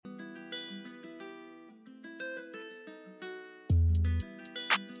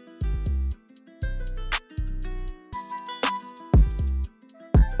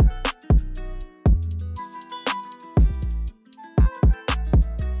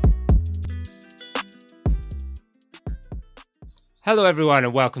Hello, everyone,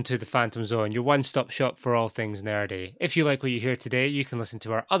 and welcome to the Phantom Zone, your one-stop shop for all things nerdy. If you like what you hear today, you can listen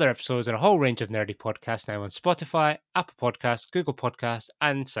to our other episodes and a whole range of nerdy podcasts now on Spotify, Apple Podcasts, Google Podcasts,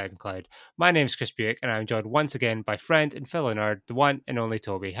 and SoundCloud. My name is Chris Buick, and I'm joined once again by friend and fellow nerd, the one and only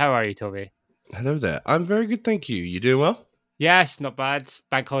Toby. How are you, Toby? Hello there. I'm very good, thank you. You doing well? Yes, not bad.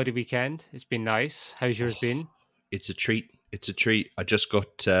 Bank holiday weekend. It's been nice. How's yours been? It's a treat. It's a treat. I just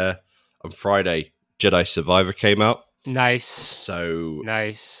got on Friday, Jedi Survivor came out. Nice. So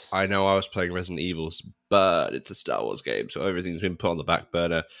nice. I know I was playing Resident Evils, but it's a Star Wars game, so everything's been put on the back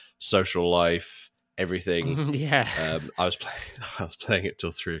burner. Social life, everything. Yeah. I was playing it till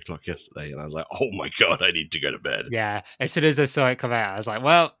 3:00 yesterday, and I was like, "Oh my god, I need to go to bed." Yeah. As soon as I saw it come out, I was like,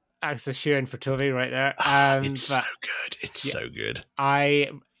 "Well, that's a shoe in for Toby right there." It's so good. It's so good.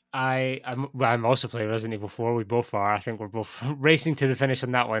 I'm also playing Resident Evil 4. We both are. I think we're both racing to the finish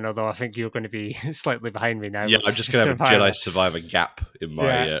on that one, although I think you're going to be slightly behind me now. Yeah, I'm just going to have a Jedi Survivor gap in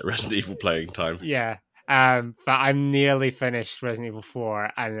my Resident Evil playing time. Yeah. But I'm nearly finished Resident Evil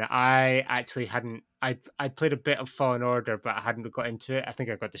 4, and I actually hadn't. I played a bit of Fallen Order, but I hadn't got into it. I think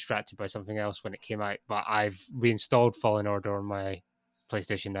I got distracted by something else when it came out, but I've reinstalled Fallen Order on my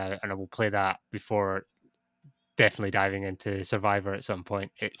PlayStation now, and I will play that before definitely diving into Survivor at some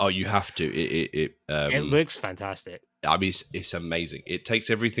point. You have to. It looks fantastic. I mean, it's amazing. It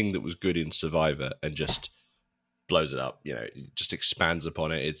takes everything that was good in Survivor and just blows it up. You know, it just expands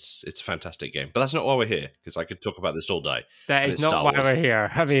upon it. It's a fantastic game. But that's not why we're here, because I could talk about this all day. That is not why we're here.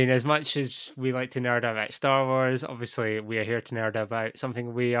 I mean, as much as we like to nerd about Star Wars, obviously we are here to nerd about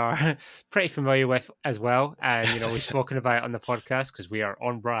something we are pretty familiar with as well. And, you know, we've spoken about it on the podcast because we are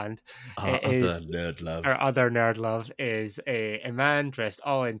on brand. Our other nerd love is a man dressed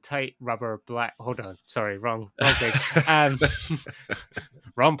all in tight rubber black. Hold on. Sorry, wrong thing.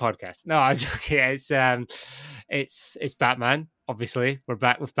 Wrong podcast. No, I'm joking. It's Batman. Obviously, we're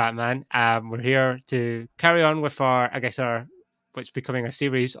back with Batman. We're here to carry on with what's becoming a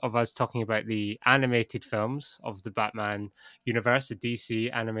series of us talking about the animated films of the Batman universe, the DC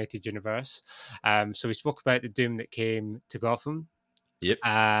animated universe. So we spoke about the Doom that came to Gotham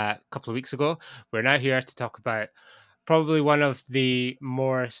a couple of weeks ago. We're now here to talk about probably one of the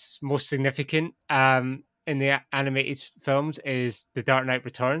most significant in the animated films is The Dark Knight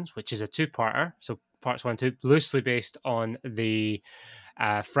Returns, which is a two-parter. So parts 1 and 2, loosely based on the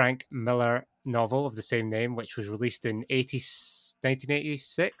Frank Miller novel of the same name, which was released in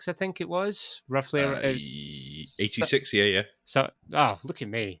 1986, I think it was, roughly. 86, yeah. So, look at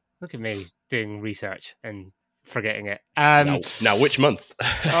me doing research and forgetting it. Now which month?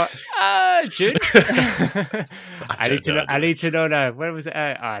 June. I need to know now. Where was it?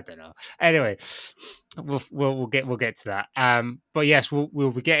 I don't know. Anyway, we'll get to that. But yes,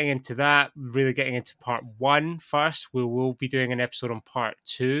 we'll be getting into that. Really getting into part 1 first. We will be doing an episode on part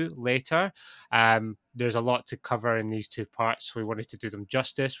 2 later. There's a lot to cover in these two parts, so we wanted to do them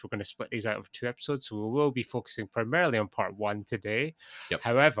justice. We're going to split these out of 2 episodes, so we will be focusing primarily on part 1 today. Yep.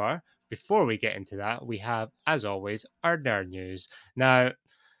 However, before we get into that, we have, as always, our nerd news. Now,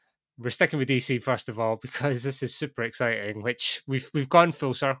 we're sticking with DC first of all because this is super exciting. Which we've gone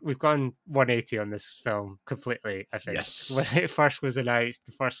full circle. We've gone 180 on this film completely. I think when it first was announced,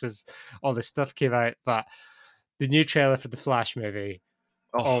 all this stuff came out, but the new trailer for the Flash movie.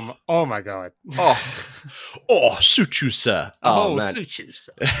 Oh my god! Suit you, sir. Man. Suit you,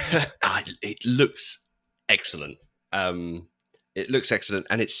 sir. It looks excellent. It looks excellent,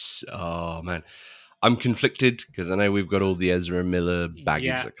 and it's man. I'm conflicted because I know we've got all the Ezra Miller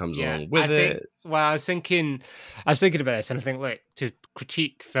baggage that comes along with it. Well, I was thinking about this, and I think, look, to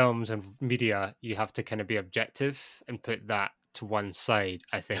critique films and media, you have to kind of be objective and put that to one side,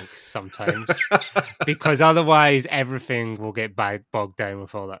 I think, sometimes. Because otherwise everything will get bogged down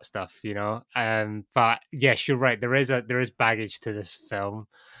with all that stuff, you know? But yes, you're right. There is baggage to this film,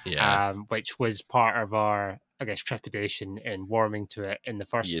 which was part of our, I guess, trepidation in warming to it in the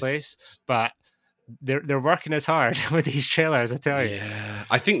first place. But they're working as hard with these trailers, I tell you. Yeah,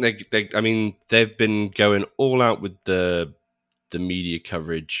 I think they've been going all out with the media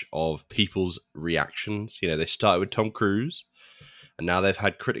coverage of people's reactions. You know, they started with Tom Cruise, and now they've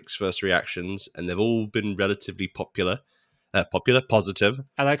had critics' first reactions, and they've all been relatively positive. I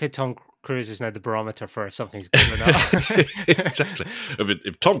like how Tom Cruise is now the barometer for if something's good or not. Exactly.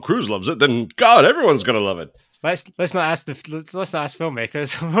 If Tom Cruise loves it, then God, everyone's gonna love it. Let's not ask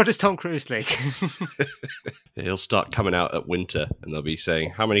filmmakers. What does Tom Cruise think? He'll start coming out at winter, and they'll be saying,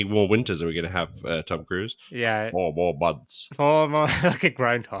 "How many more winters are we going to have, Tom Cruise?" Yeah, 4 more months. 4 more, like a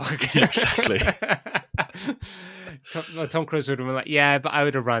groundhog. Exactly. Tom Cruise would have been like, yeah, but I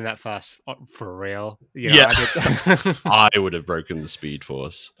would have run that fast for real. Yeah. I I would have broken the Speed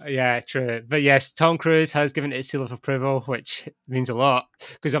Force. Yeah, true. But yes, Tom Cruise has given it a seal of approval, which means a lot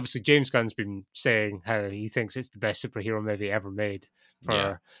because obviously James Gunn's been saying how he thinks it's the best superhero movie ever made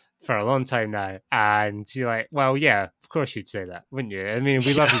for a long time now. And you're like, well, yeah, of course you'd say that, wouldn't you? I mean,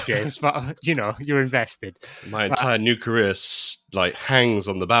 we love you, James, but you're invested. My entire new career hangs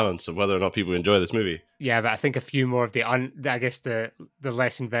on the balance of whether or not people enjoy this movie. Yeah, but I think a few more of the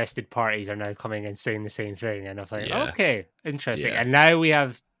less invested parties are now coming and saying the same thing, and I'm like, okay, interesting. Yeah. And now we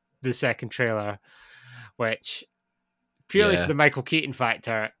have the second trailer, which purely for the Michael Keaton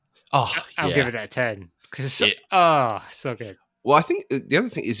factor, I'll give it a 10 because so good. Well, I think the other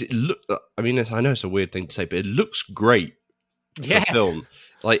thing is I mean, I know it's a weird thing to say, but it looks great for film.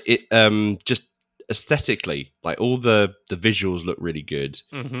 Like it, just aesthetically, like all the visuals look really good.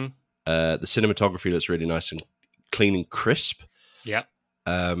 Mm-hmm. The cinematography looks really nice and clean and crisp. Yep.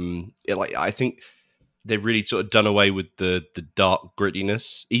 I think they've really sort of done away with the dark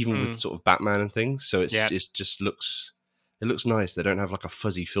grittiness, even with sort of Batman and things. So it looks nice. They don't have like a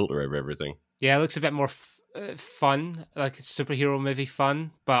fuzzy filter over everything. Yeah, it looks a bit more fun, like a superhero movie fun,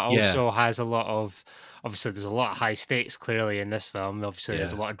 but also has a lot of, obviously there's a lot of high stakes clearly in this film. Obviously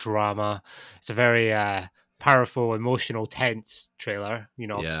there's a lot of drama. It's a very powerful, emotional, tense trailer,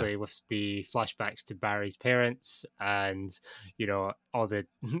 obviously with the flashbacks to Barry's parents and, all the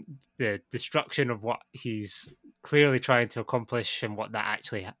destruction of what he's clearly trying to accomplish and what that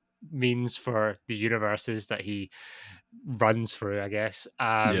actually means for the universes that he runs through, I guess.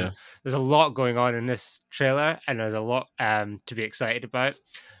 There's a lot going on in this trailer and there's a lot to be excited about,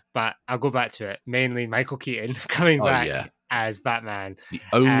 but I'll go back to it. Mainly Michael Keaton coming back as Batman. The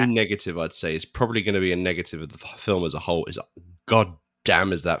only negative I'd say is probably going to be a negative of the film as a whole is, god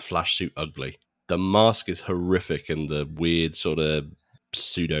damn, is that Flash suit ugly. The mask is horrific and the weird sort of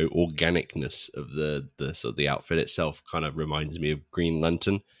pseudo organicness of the sort of the outfit itself kind of reminds me of Green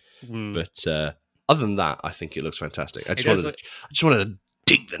Lantern. But other than that, I think it looks fantastic. I just wanted to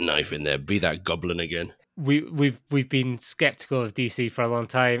dig the knife in there, be that Goblin again. We've been skeptical of DC for a long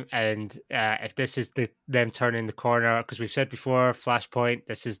time, and if this is them turning the corner, because we've said before, Flashpoint,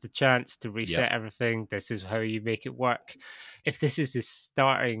 this is the chance to reset everything. This is how you make it work. If this is the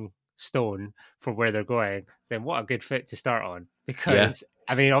starting stone for where they're going, then what a good fit to start on. Because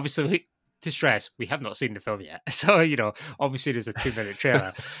I mean, obviously, to stress, we have not seen the film yet, so obviously there's a 2-minute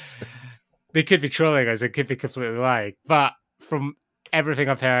trailer. They could be trolling us, it could be completely lying, but from everything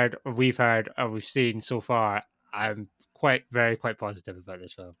I've heard, or we've seen so far, I'm quite positive about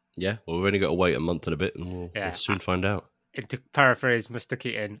this film. Yeah, well, we've only got to wait a month and a bit, and we'll soon find out. And to paraphrase Mr.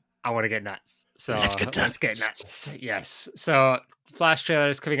 Keaton, I want to get nuts. So let's get nuts. Yes. So Flash trailer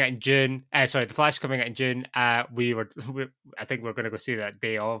is coming out in June. The Flash is coming out in June. I think we're going to go see that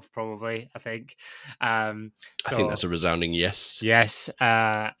day of, probably. I think. I think that's a resounding yes. Yes.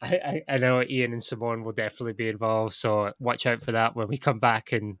 I know Ian and Simone will definitely be involved. So watch out for that when we come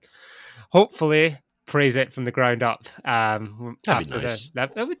back and hopefully praise it from the ground up. That'd be nice.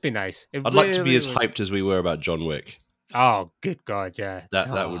 That would be nice. I'd like to be as hyped as we were about John Wick. Oh, good God, yeah.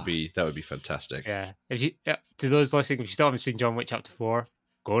 That would be fantastic. Yeah. To those listening, if you still haven't seen John Wick Chapter 4,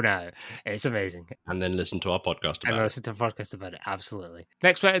 go now. It's amazing. And then listen to our podcast about it. Absolutely.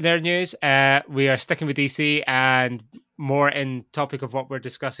 Next bit of nerd news, we are sticking with DC and more in topic of what we're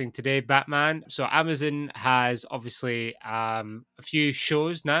discussing today, Batman. So Amazon has obviously a few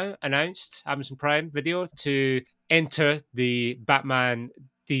shows now announced, Amazon Prime Video, to enter the Batman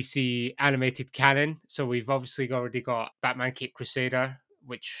DC animated canon. So we've obviously already got Batman Caped Crusader,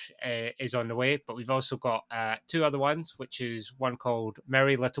 which is on the way, but we've also got 2 other ones, which is one called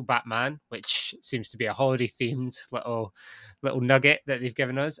Merry Little Batman, which seems to be a holiday themed little nugget that they've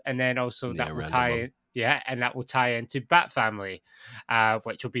given us, and then also that will tie into Bat Family,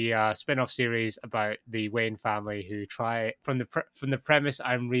 which will be a spin-off series about the Wayne family who try, from the premise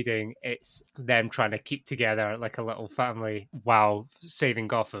I'm reading, it's them trying to keep together like a little family while saving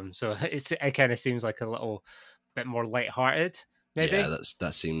Gotham. So it kind of seems like a little bit more lighthearted, maybe. Yeah,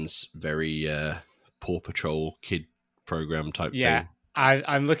 that seems very Paw Patrol kid program type thing.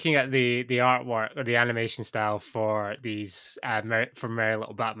 I'm looking at the artwork or the animation style for these from Merry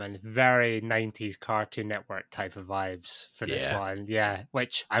Little Batman. Very 90s Cartoon Network type of vibes for this one. Yeah,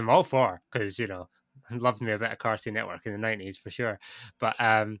 which I'm all for because, loved me a bit of Cartoon Network in the 90s for sure. But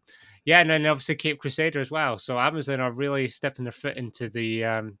and then obviously Caped Crusader as well. So Amazon are really stepping their foot into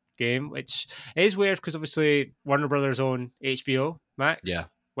the game, which is weird because obviously Warner Brothers own HBO Max. Yeah.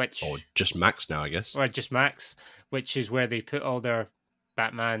 Or just Max now, I guess. Or just Max, which is where they put all their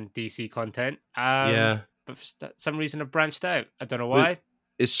Batman DC content. but for some reason have branched out. I don't know But why.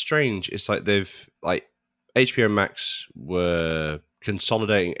 it's strange. It's like they've like HBO Max were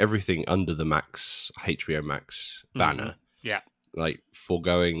consolidating everything under the Max HBO Max banner, Yeah, like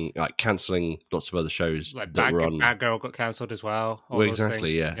foregoing, like canceling lots of other shows like that were on. Batgirl got cancelled as well. All Well, those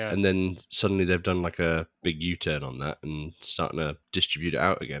exactly, things. yeah. And then suddenly they've done like a big U-turn on that and starting to distribute it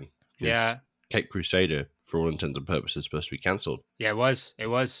out again. Yeah. Cape Crusader, for all intents and purposes, is supposed to be cancelled. Yeah, it was. It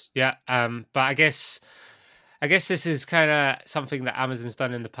was. Yeah. But I guess this is kind of something that Amazon's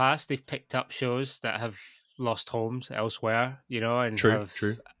done in the past. They've picked up shows that have lost homes elsewhere, and True.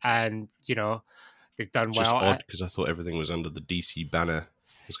 and they've done It's well. just odd because I thought everything was under the DC banner.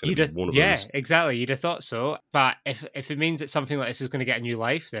 It's going to be Warner Yeah, Brothers. exactly. You'd have thought so. But if it means that something like this is going to get a new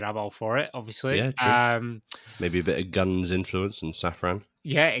life, then I'm all for it, obviously. Yeah, true. Maybe a bit of Guns influence and Saffron.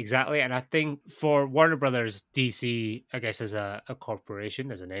 Yeah, exactly. And I think for Warner Brothers, DC, I guess as a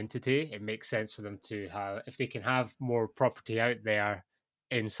corporation, as an entity, it makes sense for them to have, if they can have more property out there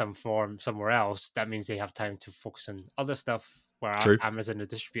in some form somewhere else, that means they have time to focus on other stuff where True. Amazon is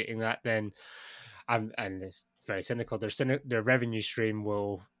distributing that. Then, and it's very cynical. Their revenue stream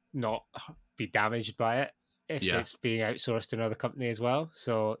will not be damaged by it if it's being outsourced to another company as well.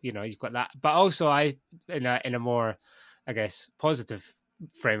 So you've got that. But also, in a more, I guess, positive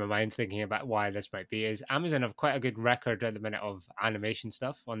frame of mind thinking about why this might be is Amazon have quite a good record at the minute of animation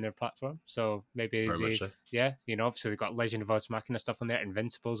stuff on their platform. So maybe obviously they've got Legend of Vox Machina stuff on there,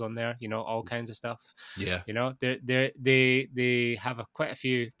 Invincibles on there, all kinds of stuff. Yeah. They have quite a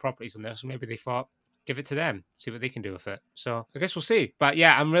few properties on there, so maybe they thought, give it to them, see what they can do with it. So I guess we'll see. But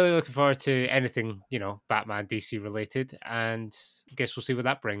yeah, I'm really looking forward to anything, Batman, DC related, and I guess we'll see what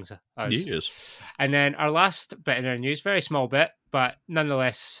that brings us. Yes. And then our last bit in our news, very small bit, but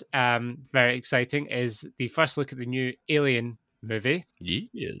nonetheless very exciting, is the first look at the new Alien movie.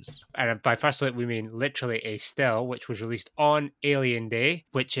 Yes. And by first look, we mean literally a still, which was released on Alien Day,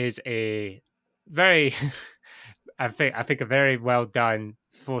 which is a very... I think a very well done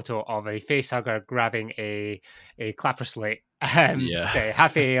photo of a facehugger grabbing a clapper slate.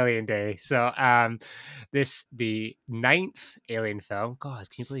 Happy Alien Day. So the 9th Alien film. God,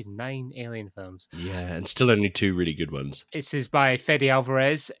 can you believe 9 Alien films? Yeah, and still only 2 really good ones. This is by Fede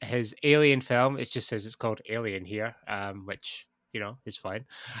Alvarez. His Alien film, it just says it's called Alien here, which is fine.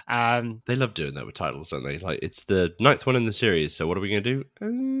 They love doing that with titles, don't they? Like, it's the 9th one in the series, so what are we going to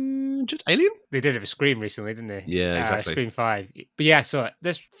do? Just Alien? They did it with Scream recently, didn't they? Yeah, exactly. Scream 5. But yeah, so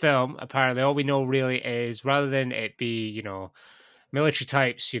this film, apparently, all we know really is, rather than it be, military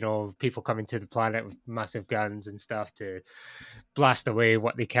types, people coming to the planet with massive guns and stuff to blast away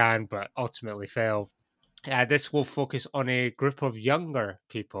what they can, but ultimately fail. This will focus on a group of younger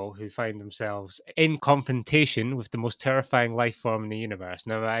people who find themselves in confrontation with the most terrifying life form in the universe.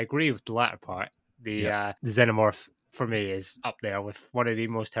 Now, I agree with the latter part. The xenomorph, for me, is up there with one of the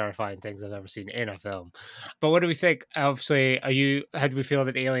most terrifying things I've ever seen in a film. But what do we think? Obviously, how do we feel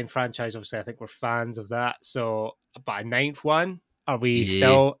about the Alien franchise? Obviously, I think we're fans of that. So, about a 9th one, are we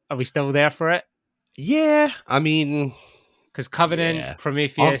still there for it? Yeah, I mean... Because Covenant,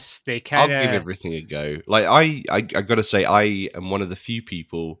 Prometheus, they kind of... I'll give everything a go. Like, I got to say, I am one of the few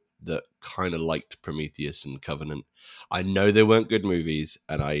people that kind of liked Prometheus and Covenant. I know they weren't good movies,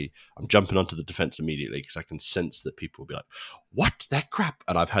 and I'm jumping onto the defense immediately because I can sense that people will be like, what? They're crap.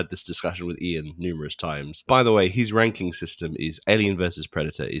 And I've had this discussion with Ian numerous times. By the way, his ranking system is Alien vs.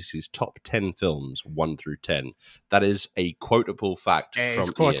 Predator is his top 10 films, 1 through 10. That is a quotable fact from It's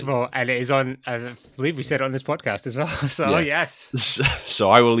quotable, Ian. and it is on, I believe we said it on this podcast as well. So, yes. So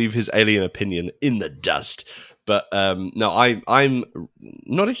I will leave his Alien opinion in the dust. But no, I'm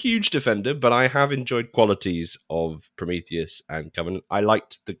not a huge defender, but I have enjoyed qualities of Prometheus and Covenant. I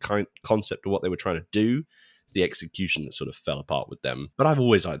liked the concept of what they were trying to do. The execution that sort of fell apart with them. But I've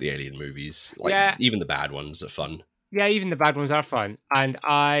always liked the Alien movies. Even the bad ones are fun. Yeah, even the bad ones are fun. And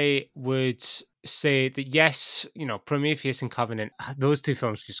I would say that, yes, Prometheus and Covenant, those 2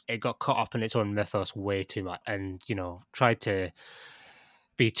 films, it got caught up in its own mythos way too much and, tried to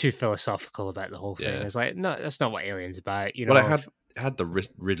be too philosophical about the whole thing. It's like, no, that's not what Alien's about. Well, it had the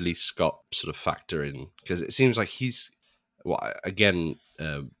Ridley Scott sort of factor in, because it seems like he's, again,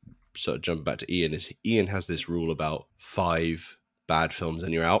 sort of jumping back to Ian has this rule about 5 bad films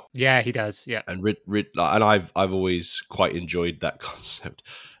and you're out. Yeah, he does. Yeah, and and I've always quite enjoyed that concept.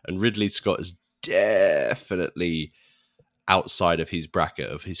 And Ridley Scott is definitely outside of his bracket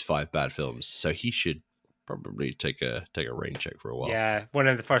of his 5 bad films, so he should probably take a rain check for a while. Yeah, one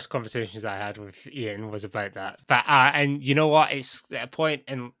of the first conversations I had with Ian was about that. But and you know what? It's at a point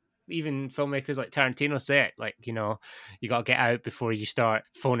in even filmmakers like Tarantino say it, like, you know, you got to get out before you start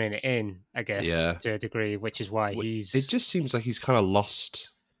phoning it in, I guess, Yeah. to a degree, which is why It just seems like he's kind of lost.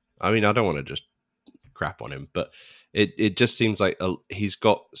 I mean, I don't want to just crap on him, but it just seems like he's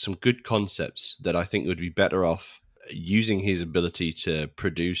got some good concepts that I think would be better off using his ability to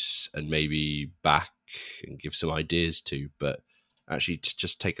produce and maybe back and give some ideas to, but actually to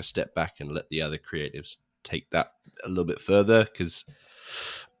just take a step back and let the other creatives take that a little bit further, because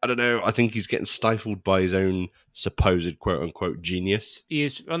I don't know, I think he's getting stifled by his own supposed quote unquote genius. He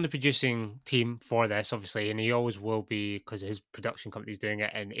is on the producing team for this, obviously, and he always will be because his production company's doing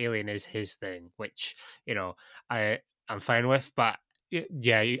it, and Alien is his thing, which, you know, I'm fine with. But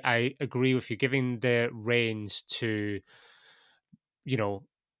yeah, I agree with you. Giving the reins to, you know,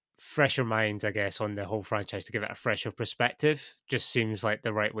 fresher minds, I guess, on the whole franchise to give it a fresher perspective just seems like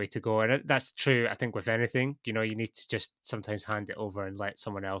the right way to go. And that's true, I think, with anything. You know, you need to just sometimes hand it over and let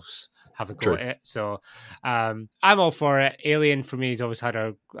someone else have a go True. at it. So I'm all for it. Alien, for me, has always had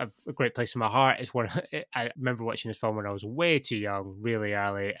a great place in my heart. It's one I remember watching this film when I was way too young, really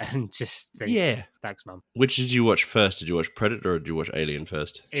early, and just think, Yeah. thanks, Mum. Which did you watch first? Did you watch Predator or did you watch Alien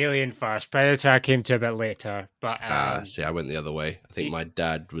first? Alien first. Predator I came to a bit later, but See, I went the other way. I think my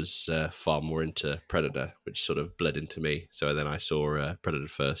dad was far more into Predator, which sort of bled into me. So then I saw Predator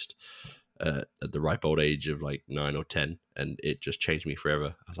first at the ripe old age of like 9 or 10, and it just changed me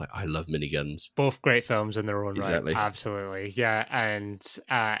forever. I was like, I love miniguns. Both great films in their own Exactly. right. Absolutely. Yeah. And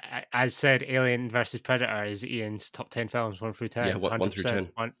as said, Alien versus Predator is Ian's top 10 films, 1 through 10. Yeah, 1 through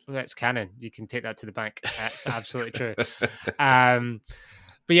 10. That's canon. You can take that to the bank. That's absolutely true.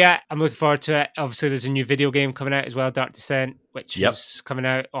 But yeah, I'm looking forward to it. Obviously, there's a new video game coming out as well, Dark Descent, which is coming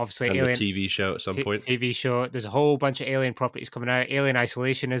out. Obviously, and Alien the TV show at some point. TV show. There's a whole bunch of Alien properties coming out. Alien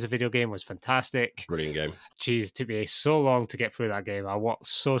Isolation as a video game was fantastic. Brilliant game. Jeez, it took me so long to get through that game. I walked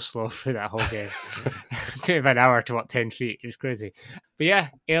so slow through that whole game. It took me about an hour to walk 10 feet. It was crazy. But yeah,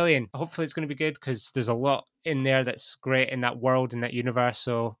 Alien. Hopefully it's going to be good because there's a lot in there that's great in that world, in that universe.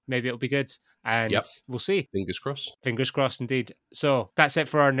 So maybe it'll be good. And we'll see. Fingers crossed. Fingers crossed indeed. So that's it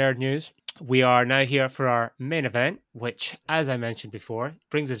for our nerd news. We are now here for our main event, which, as I mentioned before,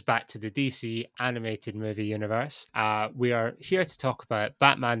 brings us back to the DC animated movie universe. We are here to talk about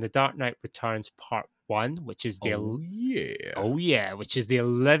Batman: The Dark Knight Returns Part 1, which is the which is the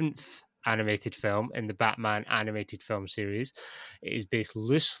 11th animated film in the Batman animated film series. It is based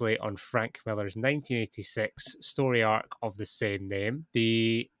loosely on Frank Miller's 1986 story arc of the same name.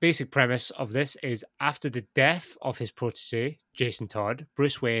 The basic premise of this is after the death of his protege, Jason Todd,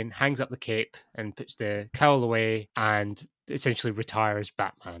 Bruce Wayne hangs up the cape and puts the cowl away and essentially retires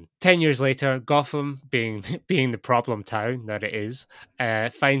Batman. 10 years later, Gotham, being the problem town that it is,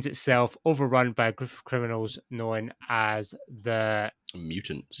 finds itself overrun by a group of criminals known as the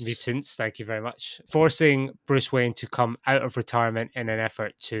Mutants, thank you very much, forcing Bruce Wayne to come out of retirement in an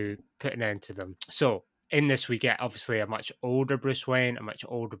effort to put an end to them. So in this, we get obviously a much older Bruce Wayne, a much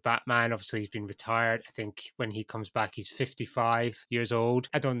older Batman. Obviously, he's been retired. I think when he comes back, he's 55 years old.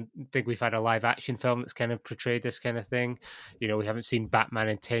 I don't think we've had a live action film that's kind of portrayed this kind of thing. You know, we haven't seen Batman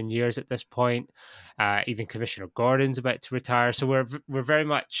in 10 years at this point. Even Commissioner Gordon's about to retire. So we're very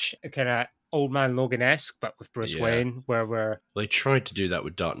much kind of Old Man Logan-esque, but with Bruce Wayne, where they tried to do that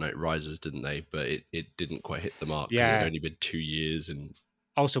with Dark Knight Rises, didn't they? But it didn't quite hit the mark. Yeah, it had only been 2 years, and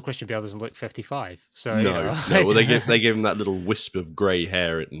also Christian Bale doesn't look 55. So no. Well, they gave him that little wisp of grey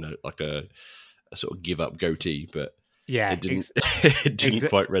hair and like a sort of give up goatee, but yeah, it didn't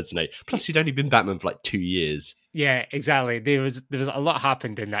quite resonate. Plus, he'd only been Batman for like 2 years. Yeah, exactly. There was a lot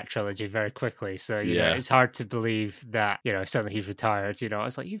happened in that trilogy very quickly. So, you know, it's hard to believe that, you know, suddenly he's retired. You know,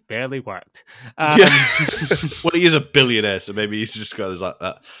 it's like, you've barely worked. Well, he is a billionaire, so maybe he's just got like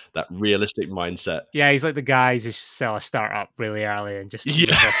that realistic mindset. Yeah, he's like the guy who just sell a startup really early and just like,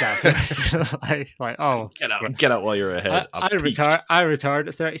 oh, get out while you're ahead. I retired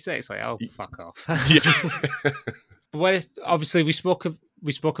at 36. Like, oh, fuck off. Well, obviously we spoke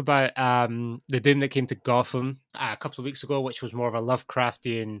about the Doom that came to Gotham a couple of weeks ago, which was more of a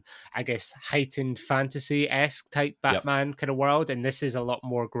Lovecraftian, I guess, heightened fantasy-esque type Batman kind of world, and this is a lot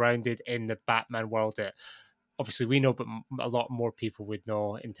more grounded in the Batman world that obviously we know, but a lot more people would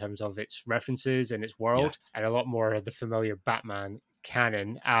know in terms of its references and its world, and a lot more of the familiar Batman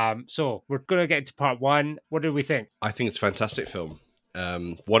canon. So we're going to get into part 1. What do we think? I think it's a fantastic film.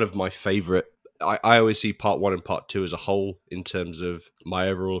 One of my favorite. I always see part 1 and part 2 as a whole in terms of my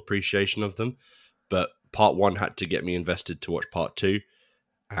overall appreciation of them. But part 1 had to get me invested to watch part 2.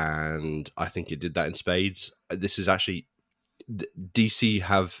 And I think it did that in spades. This is actually... DC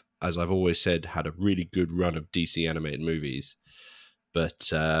have, as I've always said, had a really good run of DC animated movies.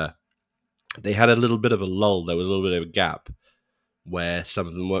 but they had a little bit of a lull. There was a little bit of a gap where some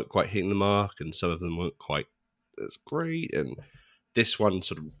of them weren't quite hitting the mark and some of them weren't quite as great. And this one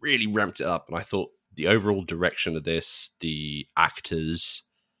sort of really ramped it up. And I thought the overall direction of this, the actors,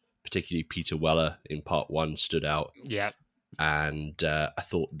 particularly Peter Weller in part one, stood out. Yeah. And I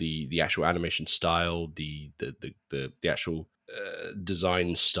thought the actual animation style, the actual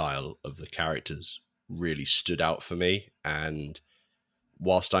design style of the characters really stood out for me. And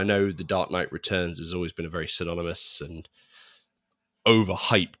whilst I know The Dark Knight Returns has always been a very synonymous and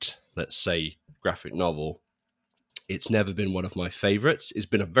overhyped, let's say, graphic novel, it's never been one of my favorites. It's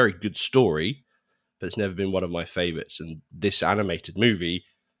been a very good story, but it's never been one of my favorites. And this animated movie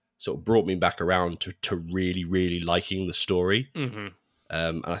sort of brought me back around to really, really liking the story. Mm-hmm.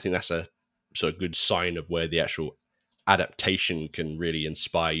 And I think that's a sort of good sign of where the actual adaptation can really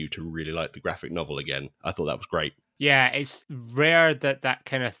inspire you to really like the graphic novel again. I thought that was great. Yeah, it's rare that that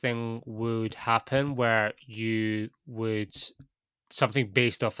kind of thing would happen where you would something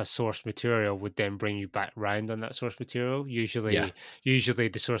based off a source material would then bring you back round on that source material. Usually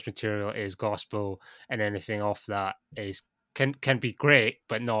the source material is gospel, and anything off that is can be great,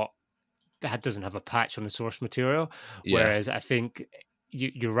 but not that doesn't have a patch on the source material. Yeah. Whereas I think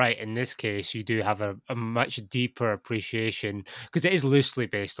you're right. In this case, you do have a much deeper appreciation because it is loosely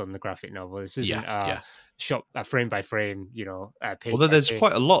based on the graphic novel. This isn't shot a frame by frame, page. Although there's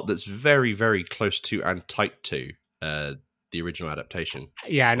quite a lot that's very, very close to and tight to the original adaptation.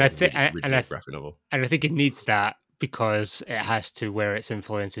 Yeah, and I think graphic novel, and I think it needs that because it has to wear its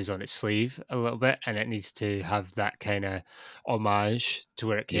influences on its sleeve a little bit, and it needs to have that kind of homage to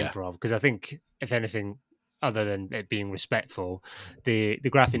where it came from. Because I think, if anything, other than it being respectful, the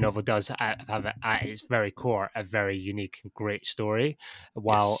graphic novel does have at its very core a very unique and great story,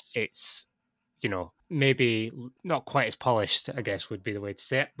 while it's maybe not quite as polished, I guess would be the way to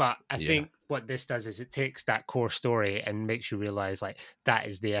say it. But I think what this does is it takes that core story and makes you realize like that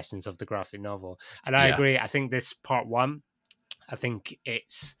is the essence of the graphic novel. And I agree. I think this part one, I think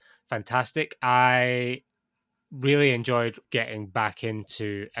it's fantastic. I really enjoyed getting back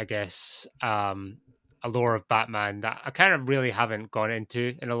into, I guess, a lore of Batman that I kind of really haven't gone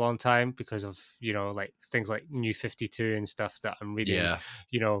into in a long time because of, like things like New 52 and stuff that I'm reading,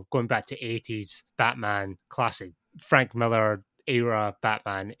 going back to 80s Batman, classic Frank Miller era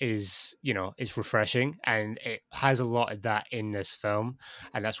Batman is refreshing, and it has a lot of that in this film.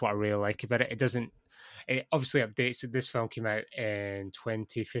 And that's what I really like about it. It obviously updates. This film came out in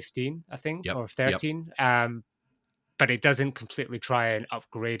 2015, I think, or 13. But it doesn't completely try and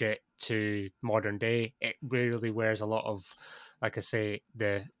upgrade it to modern day. It really wears a lot of, like I say,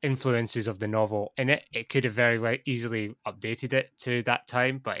 the influences of the novel in it. It could have very easily updated it to that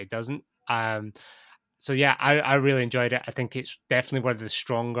time, but it doesn't. So yeah, I really enjoyed it. I think it's definitely one of the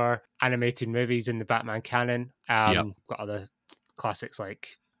stronger animated movies in the Batman canon. Got other classics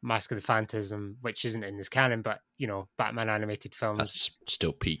like Mask of the Phantasm, which isn't in this canon, but Batman animated films. That's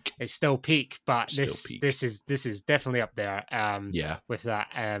still peak. It's still peak, but this is definitely up there. With that.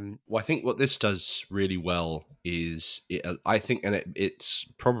 Well, I think what this does really well is I think, and it's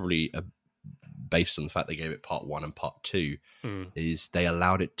probably based on the fact they gave it part one and part two, is they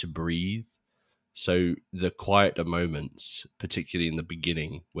allowed it to breathe. So the quieter moments, particularly in the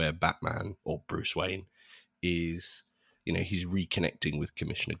beginning, where Batman or Bruce Wayne is, he's reconnecting with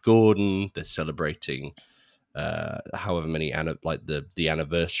Commissioner Gordon. They're celebrating however many the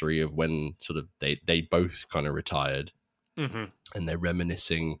anniversary of when sort of they both kind of retired, and they're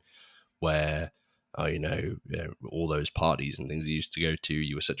reminiscing where all those parties and things you used to go to.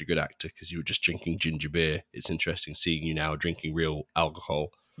 You were such a good actor because you were just drinking ginger beer. It's interesting seeing you now drinking real alcohol.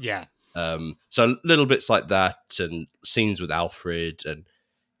 Yeah. So little bits like that, and scenes with Alfred and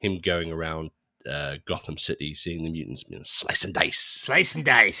him going around Gotham City, seeing the mutants, slice and dice. Oh, slice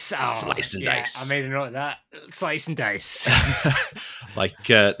and dice. I made a note of that. Slice and dice.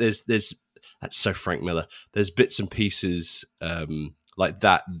 There's that's so Frank Miller. There's bits and pieces like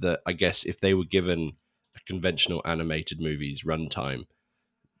that I guess if they were given a conventional animated movie's runtime,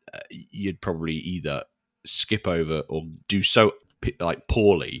 you'd probably either skip over or do so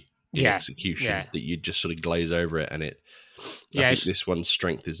poorly in execution that you'd just sort of glaze over it. And I think this one's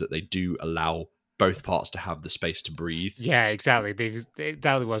strength is that they do allow both parts to have the space to breathe. Yeah, exactly.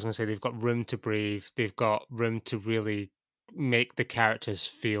 Exactly what I was going to say. They've got room to breathe. They've got room to really make the characters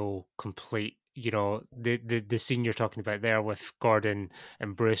feel complete. The scene you're talking about there with Gordon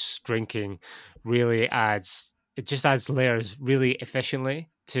and Bruce drinking really adds layers really efficiently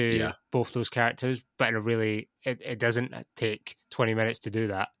to both those characters, but in a really, it doesn't take 20 minutes to do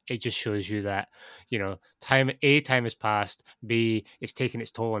that. It just shows you that, you know, time has passed, B, it's taken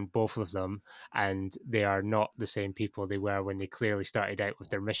its toll on both of them, and they are not the same people they were when they clearly started out with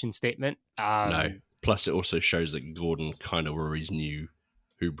their mission statement. No. Plus, it also shows that Gordon kind of always knew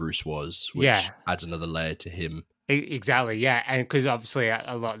who Bruce was, which adds another layer to him. Exactly, yeah, and because obviously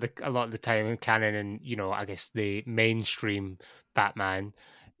a lot of the time in canon, and you know, I guess the mainstream Batman,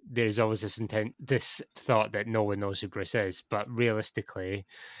 there's always this thought that no one knows who Bruce is, but realistically,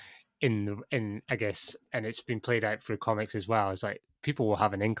 in I guess, and it's been played out through comics as well. It's like people will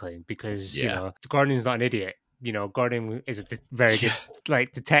have an inkling because you know Gordon's not an idiot. You know, Gordon is a very good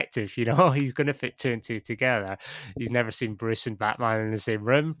like detective. You know, he's going to fit 2 and 2 together. He's never seen Bruce and Batman in the same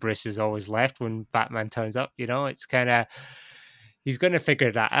room. Bruce is always left when Batman turns up. You know, it's kind of, he's going to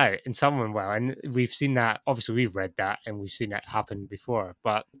figure that out, and someone will. And we've seen that. Obviously, we've read that and we've seen it happen before.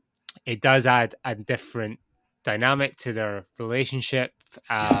 But it does add a different dynamic to their relationship.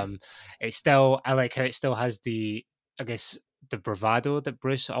 It's still, I like how it still has the, I guess, the bravado that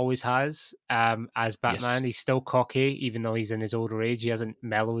Bruce always has as Batman. He's still cocky, even though he's in his older age. He hasn't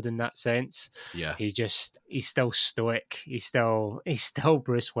mellowed in that sense. He's still stoic. He's still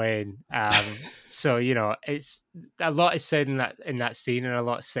Bruce Wayne. So you know, it's a lot is said in that scene, and a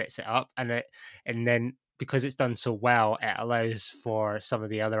lot sets it up, and then because it's done so well, it allows for some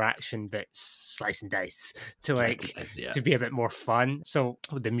of the other action bits, slice and dice, to to be a bit more fun. So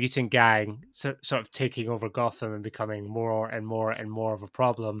with the mutant gang sort of taking over Gotham and becoming more and more and more of a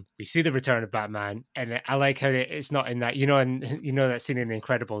problem, we see the return of Batman, and I like how it's not in that, you know, and you know that scene in The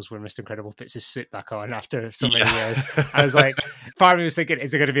Incredibles where Mr. Incredible puts his suit back on after so many years. I was like, part of me was thinking,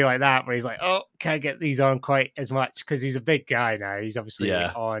 is it going to be like that, where he's like, oh, can't get these on quite as much because he's a big guy now. He's obviously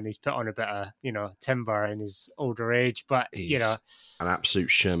he's put on a bit of, you know, timber in his older age, but he's, you know, an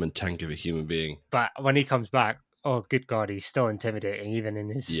absolute Sherman tank of a human being. But when he comes back, oh good God, he's still intimidating even in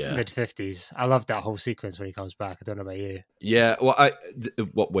his mid-50s. I love that whole sequence when he comes back. I don't know about you. Yeah, well,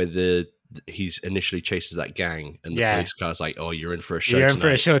 he's initially chases that gang, and the police car's like, "Oh, you're in for a show. You're in for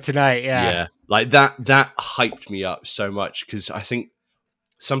a show tonight." Yeah, like that hyped me up so much because I think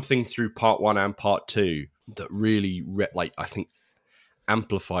something through part 1 and part 2 that really I think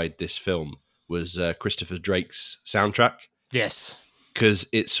amplified this film was Christopher Drake's soundtrack. Yes. Because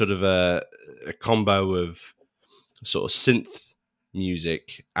it's sort of a combo of sort of synth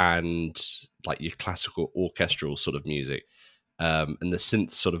music and like your classical orchestral sort of music. And the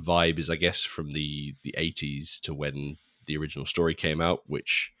synth sort of vibe is, I guess, from the 80s to when the original story came out,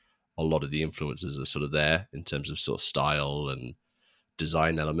 which a lot of the influences are sort of there in terms of sort of style and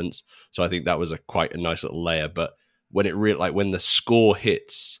design elements. So I think that was quite a nice little layer. But when when the score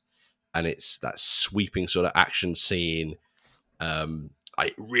hits, and it's that sweeping sort of action scene,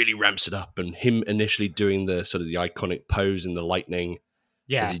 it really ramps it up. And him initially doing the sort of the iconic pose in the lightning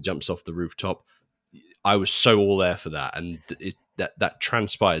as he jumps off the rooftop, I was so all there for that. And that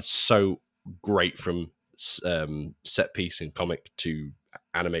transpired so great from set piece in comic to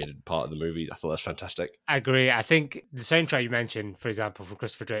animated part of the movie. I thought that's fantastic. I agree. I think the soundtrack you mentioned, for example, from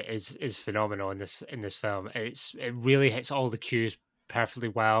Christopher Drake is phenomenal in this film. It really hits all the cues perfectly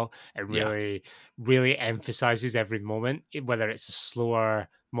well. It really emphasizes every moment, whether it's a slower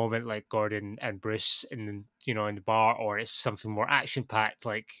moment like Gordon and Bruce in the bar, or it's something more action packed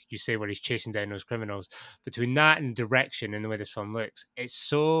like you say where he's chasing down those criminals. Between that and direction and the way this film looks, it's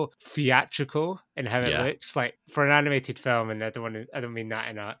so theatrical in how it looks. Like for an animated film, and I don't mean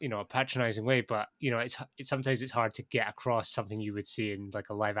that in a patronizing way, but it's sometimes it's hard to get across something you would see in like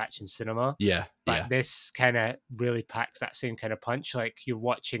a live action cinema. But this kind of really packs that same kind of punch. Like you're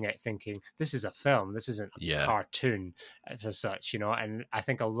watching it thinking, this is a film, this isn't a cartoon as such, and I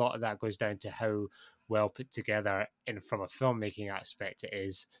think a lot of that goes down to how well put together and from a filmmaking aspect it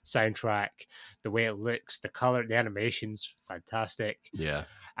is. Soundtrack, the way it looks, the color, the animation's fantastic.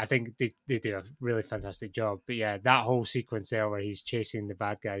 I think they do a really fantastic job. But that whole sequence there where he's chasing the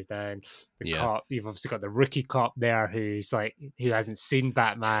bad guys down, the cop, you've obviously got the rookie cop there who hasn't seen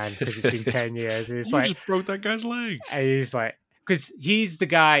Batman because it's been 10 years, and it's just broke that guy's legs, and he's like, because he's the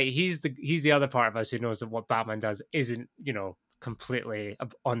guy, he's the other part of us who knows that what Batman does isn't completely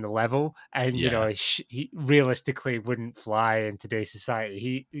on the level, and he realistically wouldn't fly in today's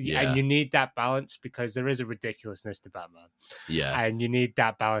society. And you need that balance because there is a ridiculousness to Batman, and you need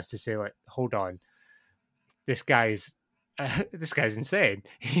that balance to say, like, hold on, this guy's insane.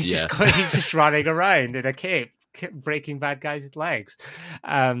 He's just running around in a cape breaking bad guys' legs.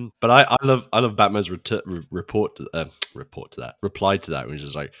 But I love Batman's reply to that, which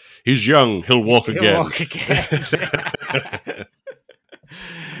is like, he's young, he'll walk again.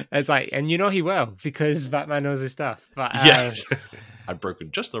 It's like, and you know he will because Batman knows his stuff. But Yeah. I'd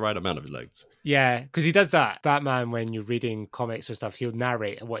broken just the right amount of his legs. yeah, because he does that. Batman, when you're reading comics or stuff, he'll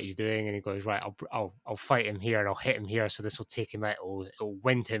narrate what he's doing, and he goes, "Right, I'll fight him here, and I'll hit him here, so this will take him out. It'll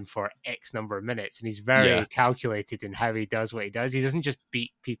wind him for X number of minutes." And he's very calculated in how he does what he does. He doesn't just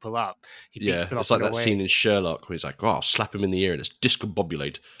beat people up; he beats them up. It's like in a that way. scene in Sherlock where he's like, "Oh, I'll slap him in the ear and it's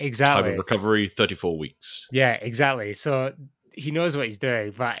discombobulate." Exactly. Time of recovery 34 weeks. Yeah, exactly. So he knows what he's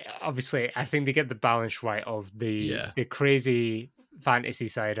doing, but obviously, I think they get the balance right of the crazy fantasy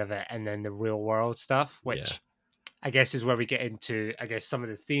side of it, and then the real world stuff, which I guess is where we get into. I guess some of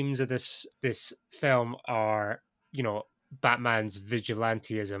the themes of this film are, you know, Batman's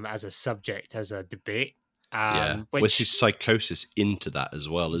vigilantism as a subject, as a debate. Which was his psychosis into that as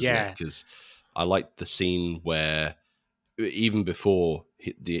well, isn't it? Because I like the scene where, even before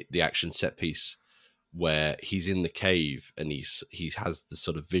the action set piece, where he's in the cave and he has the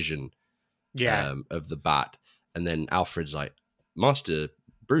sort of vision of the bat, and then Alfred's like, "Master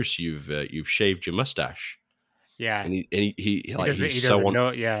Bruce, you've shaved your mustache." Yeah, and he like he's so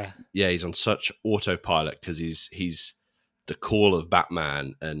on. He's on such autopilot because he's the call of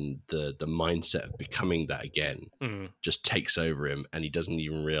Batman and the mindset of becoming that again just takes over him, and he doesn't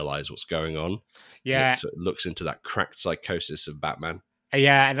even realize what's going on. Yeah, so it looks into that cracked psychosis of Batman.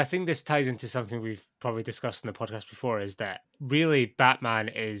 Yeah, and I think this ties into something we've probably discussed in the podcast before, is that really Batman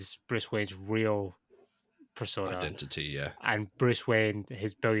is Bruce Wayne's real persona, identity, and Bruce Wayne,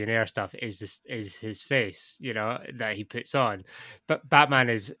 his billionaire stuff, is his face, you know, that he puts on. But Batman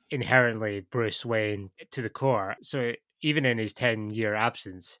is inherently Bruce Wayne to the core. So even in his 10-year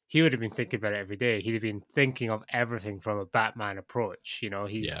absence, he would have been thinking about it every day. He'd have been thinking of everything from a Batman approach. You know,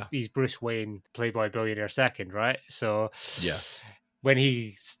 he's Bruce Wayne, playboy billionaire second, right? So when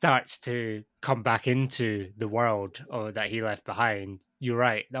he starts to come back into the world that he left behind, you're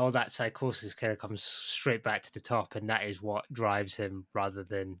right. All that psychosis kind of comes straight back to the top, and that is what drives him rather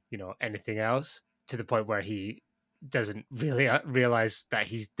than, you know, anything else, to the point where he doesn't really realize that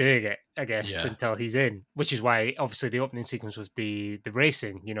he's doing it, I guess, until he's in. Which is why, obviously, the opening sequence with the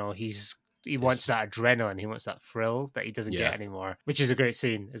racing, you know, he wants that adrenaline, he wants that thrill that he doesn't get anymore, which is a great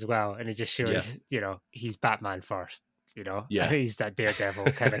scene as well. And it just shows, you know, he's Batman first. You know, he's that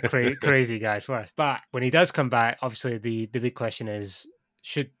daredevil kind of crazy guy first. But when he does come back, obviously the big question is,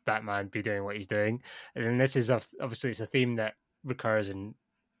 should Batman be doing what he's doing? And then this is obviously, it's a theme that recurs in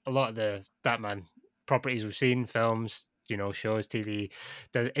a lot of the Batman properties we've seen, films, you know, shows, TV.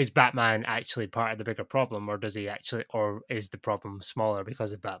 Is Batman actually part of the bigger problem, or does he actually, or is the problem smaller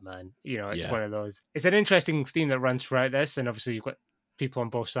because of Batman? You know, it's one of those. It's an interesting theme that runs throughout this, and obviously you've got people on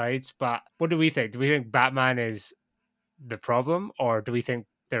both sides. But what do we think? Do we think Batman is the problem, or do we think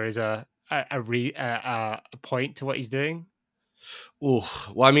there is a point to what he's doing? Oh,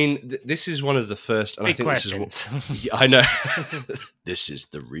 well, I mean, this is one of the first, and big I think questions. This is I know. This is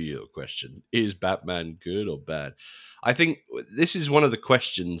the real question: is Batman good or bad? I think this is one of the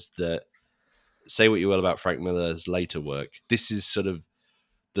questions that, say what you will about Frank Miller's later work, this is sort of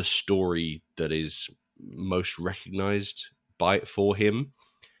the story that is most recognized for him.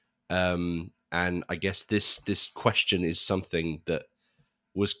 And I guess this question is something that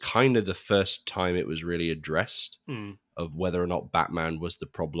was kind of the first time it was really addressed, of whether or not Batman was the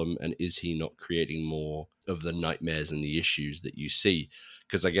problem, and is he not creating more of the nightmares and the issues that you see?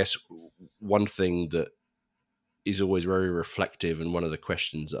 Because I guess one thing that is always very reflective, and one of the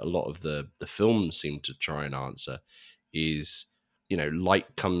questions that a lot of the films seem to try and answer, is, you know,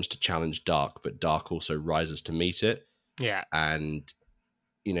 light comes to challenge dark, but dark also rises to meet it. Yeah. And,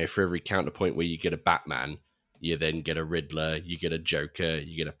 you know, for every counterpoint where you get a Batman, you then get a Riddler, you get a Joker,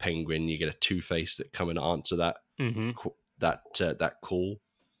 you get a Penguin, you get a Two-Face that come and answer that that call.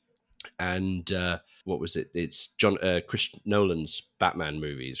 And what was it? It's Chris Nolan's Batman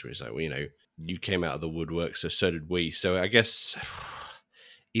movies, where he's like, well, you know, you came out of the woodwork, so did we. So I guess,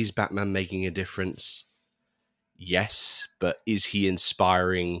 is Batman making a difference? Yes, but is he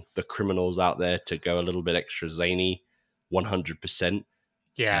inspiring the criminals out there to go a little bit extra zany? 100%.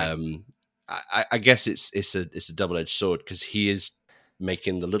 Yeah. I guess it's a double-edged sword, because he is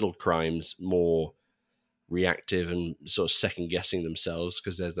making the little crimes more reactive and sort of second-guessing themselves,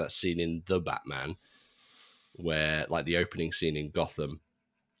 because there's that scene in The Batman where, like, the opening scene in Gotham,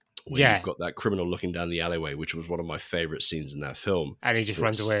 where you've got that criminal looking down the alleyway, which was one of my favorite scenes in that film. And he just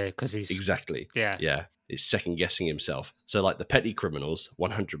runs away because he's... Exactly. Yeah. He's second-guessing himself. So, like, the petty criminals,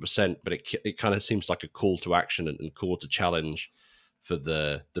 100%, but it kind of seems like a call to action and call to challenge for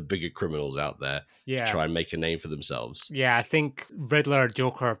the bigger criminals out there to try and make a name for themselves. Yeah, I think Riddler,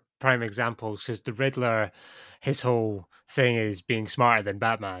 Joker, prime examples, because the Riddler, his whole thing is being smarter than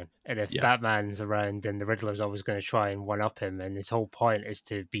Batman. And if Batman's around, then the Riddler's always going to try and one-up him. And his whole point is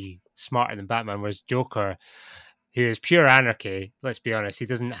to be smarter than Batman. Whereas Joker, who is pure anarchy, let's be honest, he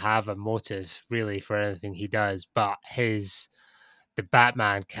doesn't have a motive really for anything he does. But the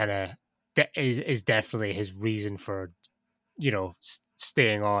Batman kind of is definitely his reason for,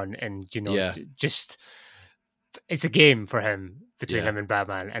 staying on, and just it's a game for him between him and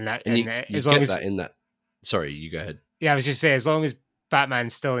Batman, and that and as long as that in that. Sorry, you go ahead. Yeah, I was just saying, as long as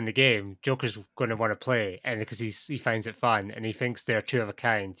Batman's still in the game, Joker's going to want to play, and because he finds it fun, and he thinks they're two of a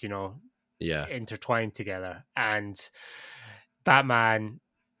kind, intertwined together. And Batman,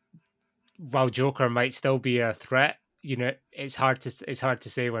 while Joker might still be a threat, it's hard to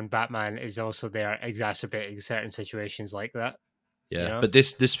say when Batman is also there exacerbating certain situations like that. Yeah, but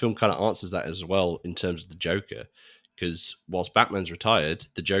this film kind of answers that as well in terms of the Joker, because whilst Batman's retired,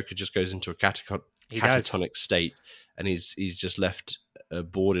 the Joker just goes into a catatonic state, and he's just left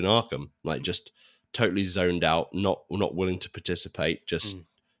bored in Arkham, like just totally zoned out, not willing to participate, just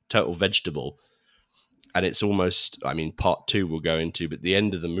total vegetable. And it's almost, I mean, part 2 we'll go into, but the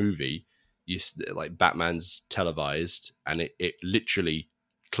end of the movie, like Batman's televised, and it literally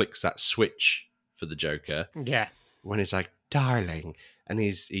clicks that switch for the Joker. Yeah, when he's like, darling, and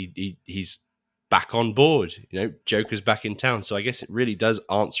he's back on board, Joker's back in town. So I guess it really does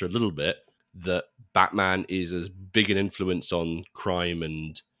answer a little bit that Batman is as big an influence on crime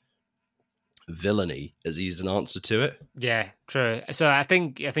and villainy as he's an answer to it. Yeah, true. So I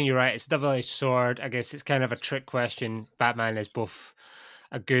think you're right. It's a double-edged sword. I guess it's kind of a trick question. Batman is both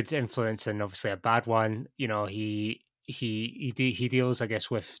a good influence and obviously a bad one. He deals, I guess,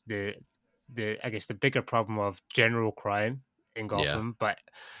 with the bigger problem of general crime in Gotham, but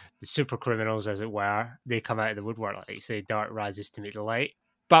the super criminals, as it were, they come out of the woodwork, like you say, dark rises to meet the light.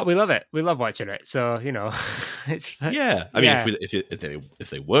 But we love it. We love watching it. So it's I mean, if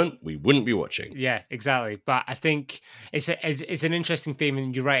they weren't, we wouldn't be watching. Yeah, exactly. But I think it's an interesting theme,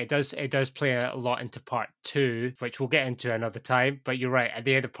 and you're right. It does play a lot into part 2, which we'll get into another time. But you're right. At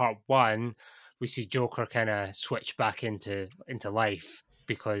the end of part 1, we see Joker kind of switch back into life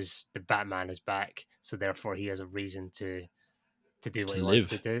because the Batman is back. So therefore, he has a reason to do what he wants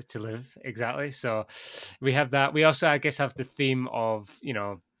to do, to live. Exactly. So we have that. We also, I guess, have the theme of,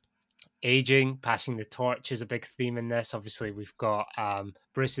 aging, passing the torch is a big theme in this. Obviously, we've got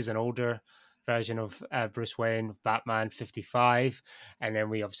Bruce is an older version of Bruce Wayne, Batman 55. And then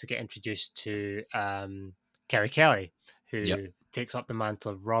we obviously get introduced to Carrie Kelly, who takes up the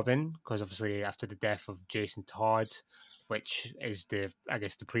mantle of Robin, because obviously after the death of Jason Todd, which is the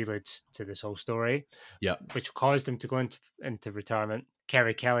prelude to this whole story, which caused him to go into retirement.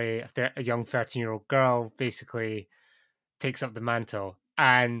 Carrie Kelly, a young 13-year-old girl, basically takes up the mantle,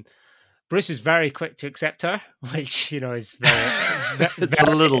 and Bruce is very quick to accept her, which is very it's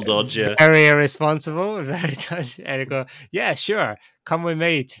a little dodge, very irresponsible, very dodge. And I go, yeah, sure, come with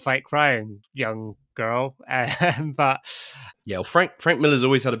me to fight crime, young girl. But well, Frank Miller's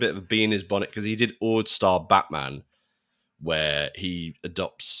always had a bit of a bee in his bonnet, because he did All-Star Batman, where he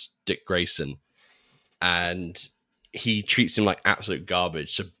adopts Dick Grayson and he treats him like absolute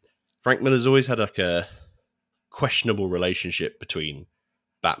garbage. So Frank Miller's always had like a questionable relationship between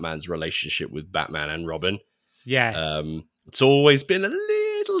Batman's relationship with Batman and Robin. Yeah. It's always been a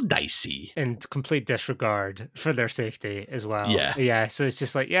little dicey. And complete disregard for their safety as well. Yeah. Yeah. So it's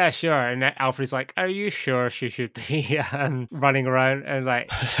just like, yeah, sure. And Alfred's like, are you sure she should be running around? And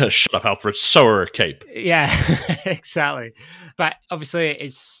like, shut up, Alfred. Sew her a cape. Yeah, exactly. But obviously,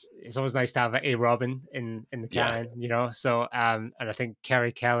 it's always nice to have a Robin in the canon, So, and I think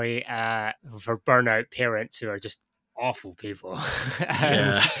Carrie Kelly, for burnout parents who are just awful people.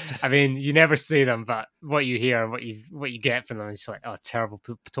 I mean, you never see them, but what you hear and what you get from them is like, oh, terrible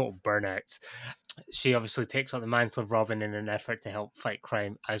people, total burnouts. She obviously takes on the mantle of Robin in an effort to help fight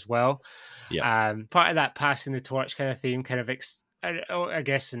crime as well. Yeah. Part of that passing the torch kind of theme, kind of I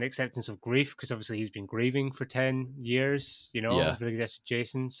guess an acceptance of grief, because obviously he's been grieving for 10 years, over the death of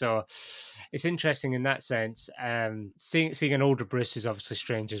Jason. So it's interesting in that sense. Seeing an older Bruce is obviously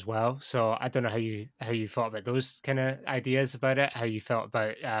strange as well. So I don't know how you thought about those kind of ideas about it, how you felt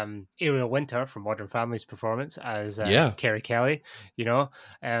about Ariel Winter from Modern Family's performance as Carrie Kelly.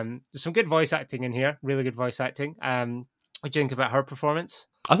 There's some good voice acting in here, really good voice acting. What do you think about her performance?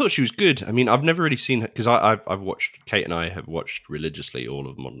 I thought she was good. I mean, I've never really seen her, because I've watched, Kate and I have watched religiously all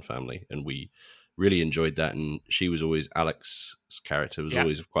of Modern Family, and we really enjoyed that. And she was always, Alex's character was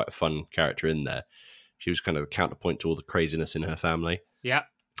always quite a fun character in there. She was kind of the counterpoint to all the craziness in her family Yeah.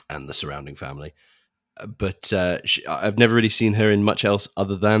 and the surrounding family. But I've never really seen her in much else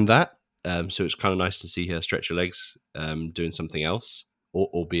other than that. So it's kind of nice to see her stretch her legs doing something else,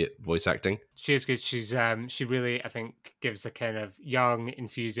 albeit voice acting. She is good. She really, I think, gives a kind of young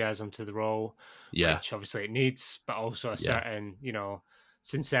enthusiasm to the role, Yeah. which obviously it needs, but also a Yeah. certain,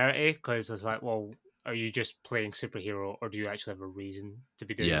 sincerity. Because it's like, well, are you just playing superhero, or do you actually have a reason to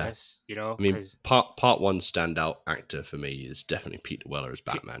be doing Yeah. this? You know, I mean, because part one standout actor for me is definitely Peter Weller as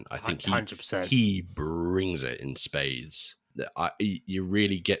Batman. I think 100%. he brings it in spades. You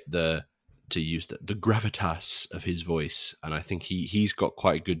really get to use the gravitas of his voice, and I think he's got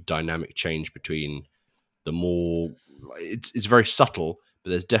quite a good dynamic change between the more. It's very subtle,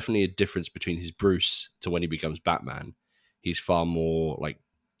 but there's definitely a difference between his Bruce to when he becomes Batman. He's far more like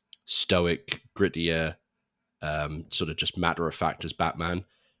stoic, grittier, sort of just matter of fact as Batman,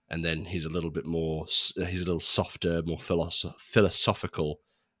 and then he's a little bit more, he's a little softer, more philosophical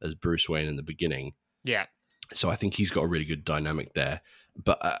as Bruce Wayne in the beginning. Yeah. So I think he's got a really good dynamic there.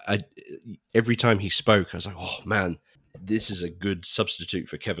 But every time he spoke, I was like, oh man, this is a good substitute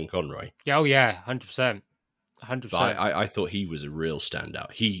for Kevin Conroy. Yeah. Oh yeah. 100%. 100%. But I thought he was a real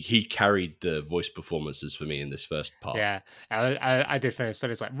standout. He carried the voice performances for me in this first part. Yeah, I did find it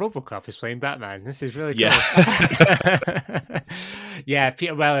funny. It's like RoboCop is playing Batman. This is really cool. Yeah. Yeah,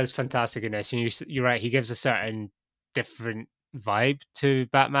 Peter Weller is fantastic in this, and you're right. He gives a certain different vibe to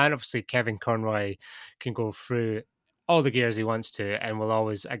Batman. Obviously, Kevin Conroy can go through all the gears he wants to, and will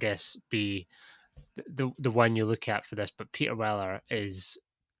always, I guess, be the one you look at for this. But Peter Weller is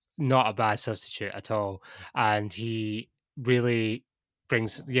not a bad substitute at all, and he really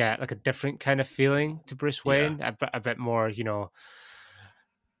brings like a different kind of feeling to Bruce Wayne, a bit more,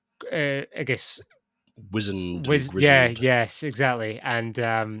 I guess Wizened, yes, exactly,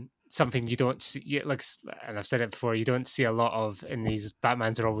 and something you don't see, like, and I've said it before, you don't see a lot of in these.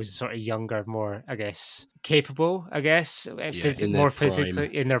 Batmans are always sort of younger, more, I guess, capable, I guess, more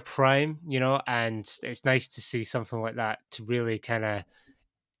physically in their prime, and it's nice to see something like that to really kind of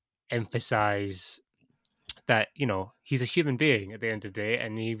emphasize that he's a human being at the end of the day,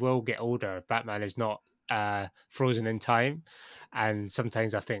 and he will get older. Batman is not frozen in time, and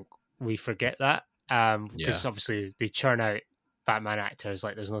sometimes I think we forget that because obviously they churn out Batman actors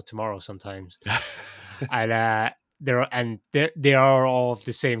like there's no tomorrow sometimes, and they are all of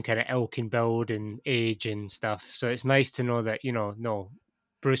the same kind of ilk and build and age and stuff. So it's nice to know that no,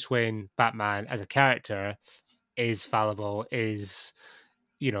 Bruce Wayne Batman as a character is fallible, is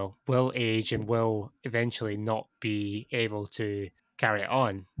will age and will eventually not be able to carry it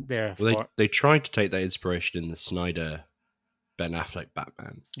on. Therefore, well, they tried to take that inspiration in the Snyder Ben Affleck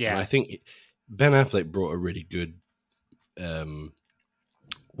Batman. Yeah. And I think Ben Affleck brought a really good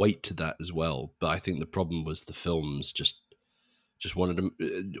weight to that as well. But I think the problem was the films just wanted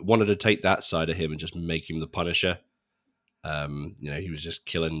to take that side of him and just make him the Punisher. He was just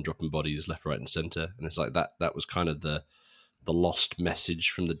killing, dropping bodies left, right, and center, and it's like that was kind of the lost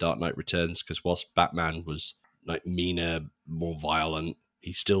message from the Dark Knight Returns, because whilst Batman was like meaner, more violent,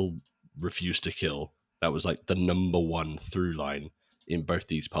 he still refused to kill. That was like the number one through line in both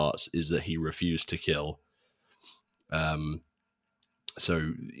these parts, is that he refused to kill.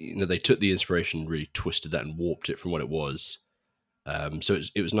 So they took the inspiration, really twisted that and warped it from what it was. So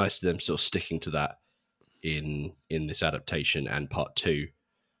it was nice to them sort of sticking to that in this adaptation and part two,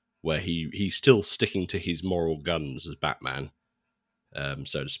 where he's still sticking to his moral guns as Batman,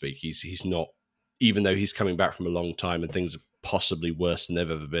 so to speak. He's not, even though he's coming back from a long time and things are possibly worse than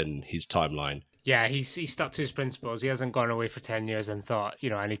they've ever been in his timeline. Yeah, he's stuck to his principles. He hasn't gone away for 10 years and thought,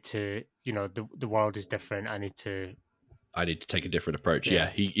 I need to, the world is different. I need to take a different approach. Yeah,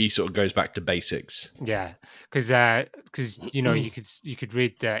 he sort of goes back to basics. Yeah, because you could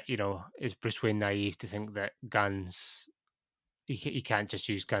read that, is Bruce Wayne naive to think that guns, he can't just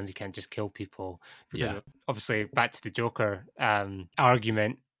use guns, he can't just kill people, because obviously back to the Joker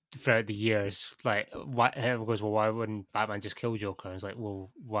argument throughout the years, like, everyone goes, well, why wouldn't Batman just kill Joker? And it's like, well,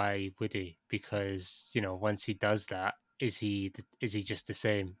 why would he? Because once he does that, is he just the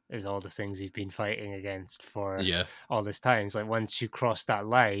same as all the things he's been fighting against for all this time? It's like, once you cross that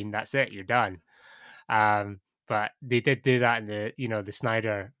line, that's it, you're done. But they did do that in the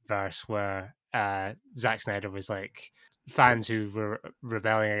Snyder verse, where Zack Snyder was like, fans who were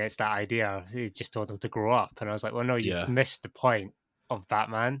rebelling against that idea, he just told them to grow up. And I was like, well, no, you've missed the point of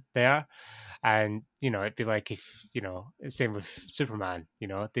Batman there. And it'd be like, if same with Superman,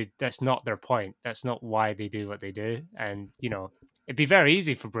 that's not their point, that's not why they do what they do. And it'd be very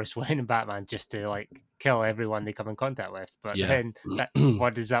easy for Bruce Wayne and Batman just to like kill everyone they come in contact with. But Yeah. then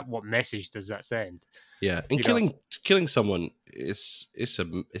what message does that send? Yeah, and killing someone is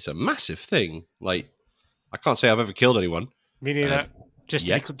a massive thing. Like, I can't say I've ever killed anyone. Me neither. Just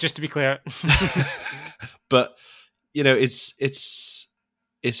to be clear. But it's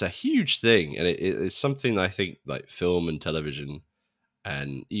a huge thing, and it's something that I think like film and television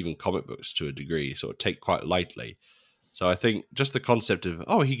and even comic books to a degree sort of take quite lightly. So I think just the concept of,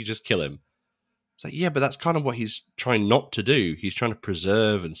 oh, he could just kill him. It's like, yeah, but that's kind of what he's trying not to do. He's trying to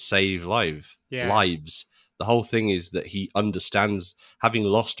preserve and save lives. The whole thing is that he understands, having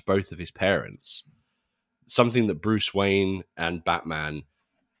lost both of his parents, something that Bruce Wayne and Batman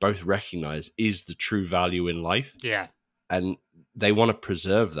both recognize is the true value in life. Yeah. And they want to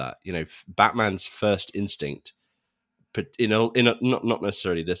preserve that. Batman's first instinct, but not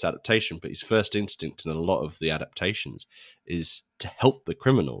necessarily this adaptation, but his first instinct in a lot of the adaptations is to help the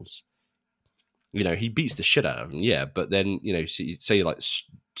criminals. He beats the shit out of them, yeah, but then say like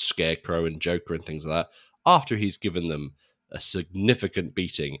Scarecrow and Joker and things like that. After he's given them a significant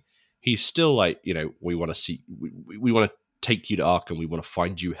beating, he's still like, we want to see, we want to take you to Arkham, we want to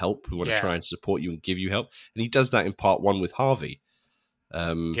find you help, we want to try and support you and give you help, and he does that in part 1 with Harvey.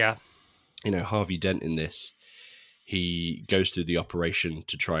 Harvey Dent in this, he goes through the operation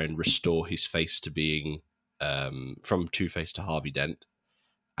to try and restore his face to being from Two-Face to Harvey Dent,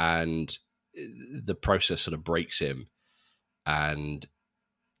 and the process sort of breaks him, and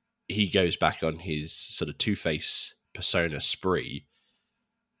he goes back on his sort of Two-Face persona spree,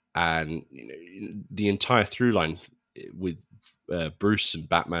 and the entire through line with Bruce and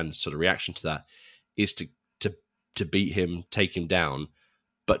Batman's sort of reaction to that is to beat him, take him down,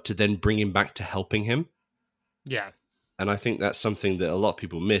 but to then bring him back to helping him. Yeah. And I think that's something that a lot of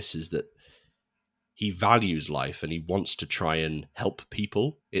people miss, is that he values life and he wants to try and help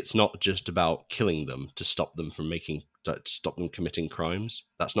people. It's not just about killing them to stop them committing crimes.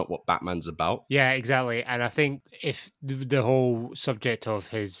 That's not what Batman's about. Yeah, exactly. And I think if the whole subject of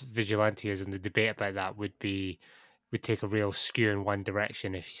his vigilantism, the debate about that would take a real skew in one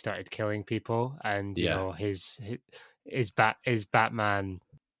direction if he started killing people. And is Batman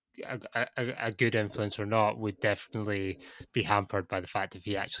a good influence or not would definitely be hampered by the fact if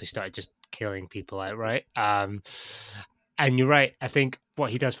he actually started just killing people outright. And you're right. I think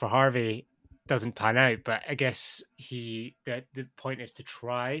what he does for Harvey doesn't pan out, but I guess the point is to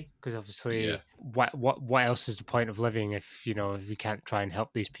try, because obviously what else is the point of living if we can't try and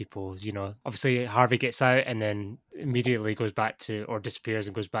help these people? Obviously Harvey gets out and then immediately goes back to, or disappears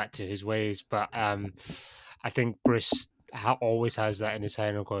and goes back to his ways, but I think Bruce always has that in his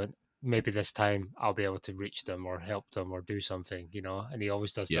head of going, maybe this time I'll be able to reach them or help them or do something, and he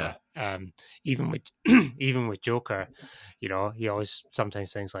always does that. Even with Joker, he always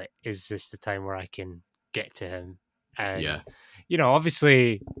sometimes thinks like, is this the time where I can get to him? And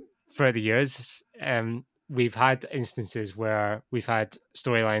obviously throughout the years, we've had instances where we've had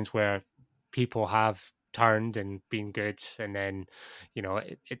storylines where people have turned and been good, and then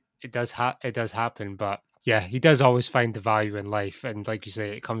it does happen, but yeah, he does always find the value in life, and like you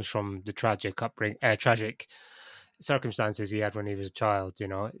say, it comes from the tragic circumstances he had when he was a child.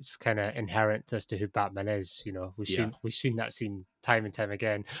 It's kind of inherent as to who Batman is. We've seen that scene time and time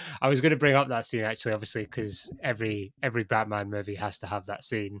again. I was going to bring up that scene actually, obviously, because every Batman movie has to have that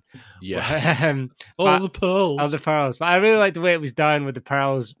scene. All the pearls. But I really like the way it was done, with the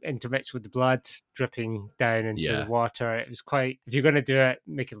pearls intermixed with the blood dripping down into the water. It was quite, if you're going to do it,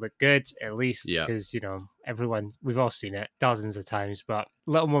 make it look good at least, because we've all seen it dozens of times, but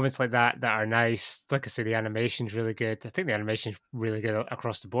little moments like that are nice. Like I say, the animation's really good. I think the animation's really good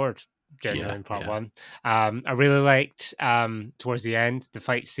across the board generally in part 1. I really liked towards the end the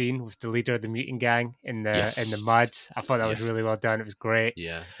fight scene with the leader of the mutant gang in the mud. I thought that was really well done. It was great.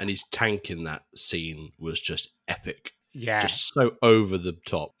 And his tank in that scene was just epic. Just so over the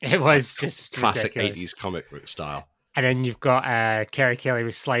top. It was just classic ridiculous. 80s comic book style. And then you've got Kerry Kelly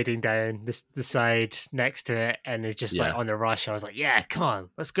was sliding down the side next to it, and it's just like on the rush. I was like, yeah, come on,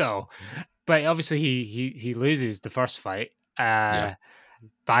 let's go. But obviously he loses the first fight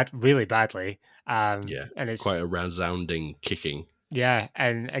really badly. And it's quite a resounding kicking. Yeah,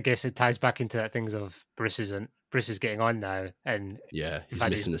 and I guess it ties back into that things of Bruce is getting on now, and he's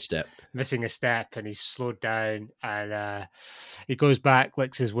missing a step, and he's slowed down, and he goes back,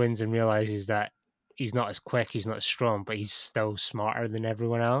 licks his wounds, and realizes that he's not as quick, he's not as strong, but he's still smarter than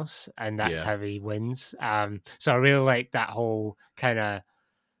everyone else, and that's how he wins. So I really like that whole kind of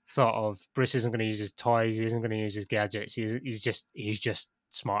thought of Bruce isn't going to use his toys, he isn't going to use his gadgets, he's just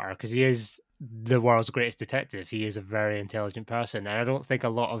smarter, because he is the world's greatest detective. He is a very intelligent person, and I don't think a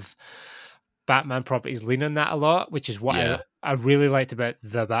lot of Batman properties lean on that a lot, which is what Yeah. I really liked about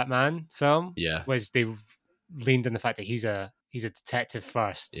the Batman film. Yeah. Was they leaned on the fact that he's a detective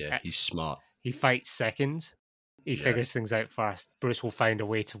first. Yeah. He's smart. He fights second. He Yeah. figures things out first. Bruce will find a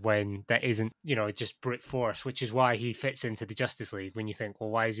way to win that isn't, just brute force, which is why he fits into the Justice League. When you think,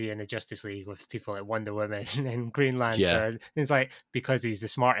 well, why is he in the Justice League with people like Wonder Woman and Green Lantern? Yeah. And it's like, because he's the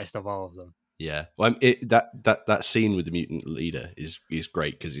smartest of all of them. Yeah, well, that scene with the mutant leader is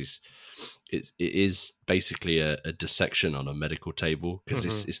great because it is basically a dissection on a medical table, because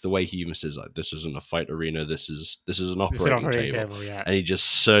it's the way he even says, like, this isn't a fight arena, this is an operating table, yeah. And he just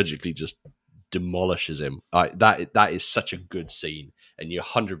surgically just demolishes him. That is such a good scene, and you're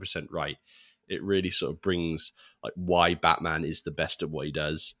 100% right. It really sort of brings like why Batman is the best at what he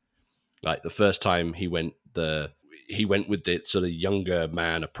does. Like the first time he went with the sort of younger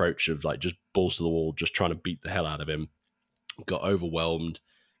man approach of like just balls to the wall, just trying to beat the hell out of him, got overwhelmed,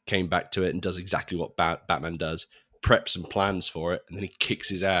 came back to it and does exactly what Batman does, preps and plans for it, and then he kicks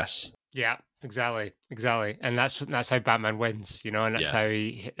his ass. Yeah, exactly. And that's how Batman wins, and that's how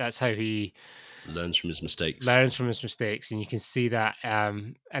he learns from his mistakes. And you can see that.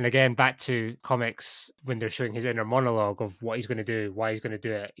 And again, back to comics, when they're showing his inner monologue of what he's going to do, why he's going to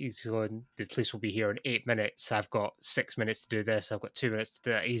do it. He's going, the police will be here in 8 minutes. I've got 6 minutes to do this. I've got 2 minutes to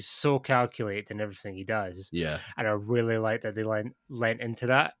do that. He's so calculated in everything he does. Yeah. And I really like that they lent into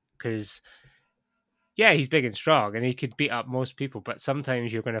that, because yeah, he's big and strong and he could beat up most people, but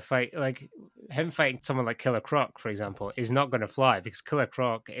sometimes you're going to fight, like him fighting someone like Killer Croc, for example, is not going to fly, because Killer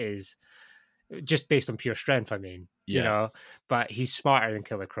Croc is just based on pure strength, but he's smarter than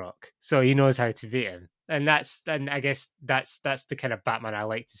Killer Croc, so he knows how to beat him. And I guess that's the kind of Batman I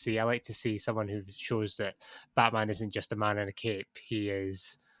like to see. I like to see someone who shows that Batman isn't just a man in a cape. He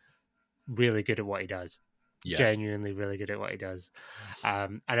is really good at what he does. Yeah. Genuinely really good at what he does.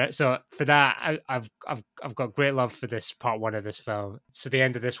 And so for that, I've got great love for this part one of this film. So the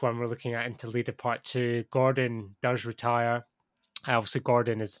end of this one, we're looking at into Leader part 2. Gordon does retire. Obviously,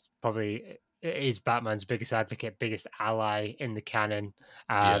 Gordon is Batman's biggest advocate, biggest ally in the canon,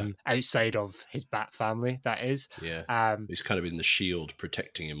 outside of his Bat family, that is. Yeah. He's kind of been the shield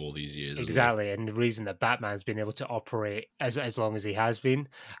protecting him all these years. Exactly. And the reason that Batman's been able to operate as long as he has been.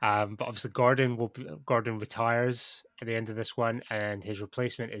 But obviously Gordon retires at the end of this one, and his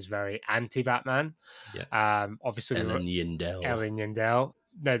replacement is very anti-Batman. Yeah. Obviously Ellen Yindel.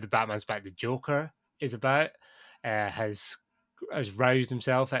 Now the Batman's back, the Joker is about, has roused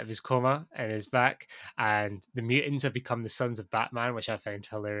himself out of his coma and is back, and the mutants have become the sons of Batman, which I found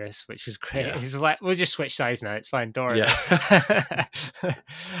hilarious, which was great. Yeah. He's like, we'll just switch sides now, it's fine, don't worry. Yeah.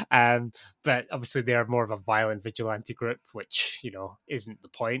 But obviously they're more of a violent vigilante group, which isn't the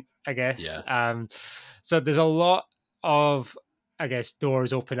point, I guess. Yeah. So there's a lot of, I guess,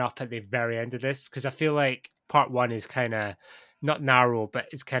 doors open up at the very end of this, because I feel like part 1 is kind of not narrow, but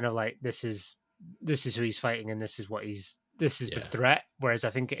it's kind of like this is who he's fighting, and this is the threat. Whereas I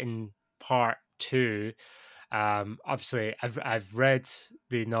think in part 2, obviously I've read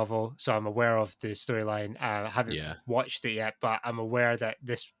the novel, so I'm aware of the storyline. I haven't watched it yet, but I'm aware that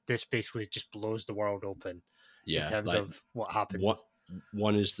this basically just blows the world open in terms of what happens.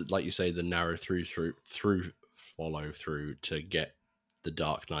 One is that, like you say, the narrow through follow through to get the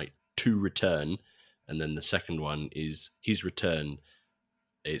Dark Knight to return, and then the second one is his return.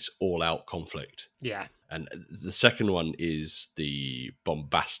 It's all out conflict. Yeah. And the second one is the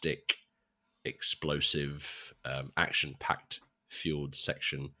bombastic, explosive, action-packed, fueled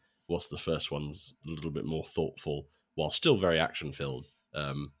section, whilst the first one's a little bit more thoughtful, while still very action-filled.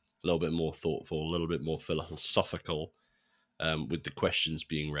 A little bit more thoughtful, a little bit more philosophical, with the questions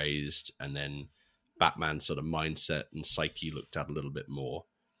being raised, and then Batman's sort of mindset and psyche looked at a little bit more,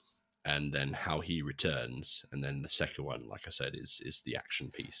 and then how he returns. And then the second one, like I said, is the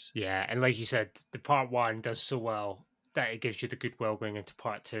action piece. Yeah, and like you said, the part 1 does so well that it gives you the goodwill going into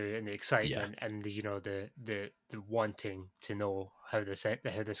part 2, and the excitement, and the wanting to know how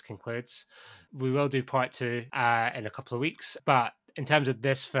this concludes. We will do part 2 in a couple of weeks, but in terms of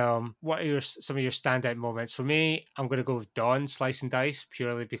this film, what are some of your standout moments? For me, I'm going to go with Dawn Slice and Dice,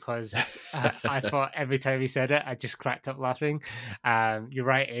 purely because I thought every time he said it, I just cracked up laughing. You're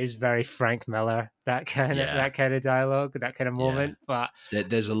right, it is very Frank Miller, that kind of dialogue, that kind of moment. But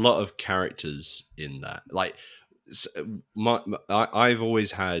there's a lot of characters in that. Like, I've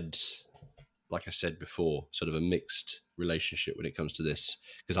always had, like I said before, sort of a mixed relationship when it comes to this,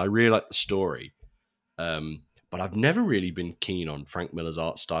 because I really like the story. But I've never really been keen on Frank Miller's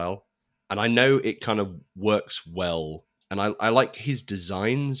art style. And I know it kind of works well and I like his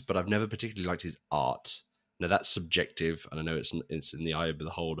designs, but I've never particularly liked his art. Now that's subjective, and I know it's in the eye of the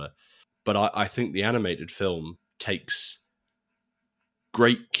beholder, but I think the animated film takes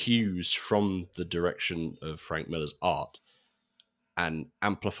great cues from the direction of Frank Miller's art and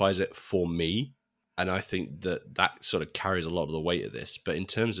amplifies it for me. And I think that sort of carries a lot of the weight of this. But in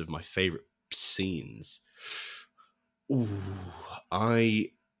terms of my favorite scenes, ooh, I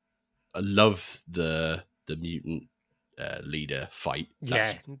love the mutant leader fight.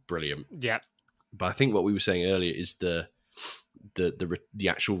 That's brilliant. Yeah. But I think what we were saying earlier is the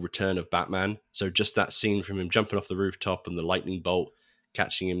actual return of Batman. So just that scene from him jumping off the rooftop and the lightning bolt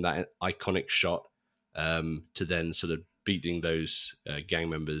catching him, that iconic shot, to then sort of beating those gang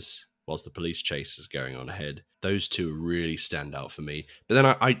members whilst the police chase is going on ahead. Those two really stand out for me. But then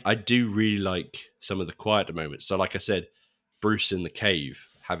I do really like some of the quieter moments. So like I said, Bruce in the cave,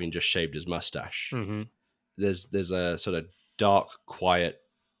 having just shaved his mustache. Mm-hmm. There's a sort of dark, quiet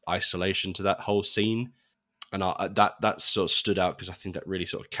isolation to that whole scene. And that sort of stood out because I think that really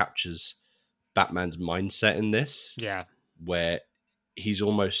sort of captures Batman's mindset in this. Yeah. Where he's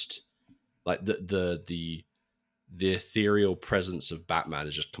almost like the ethereal presence of Batman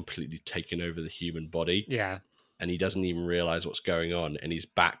is just completely taken over the human body. Yeah. And he doesn't even realize what's going on, and he's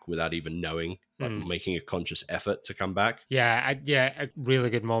back without even knowing, like making a conscious effort to come back. Yeah, a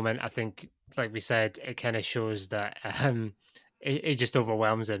really good moment. I think, like we said, it kind of shows that it just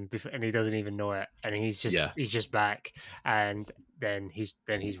overwhelms him, and he doesn't even know it, and he's just back, and then he's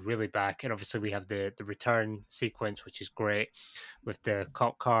really back. And obviously we have the return sequence, which is great, with the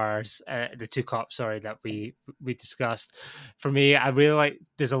cop cars, the two cops, that we discussed. For me, I really like,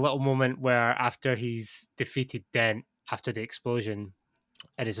 there's a little moment where after he's defeated Dent after the explosion,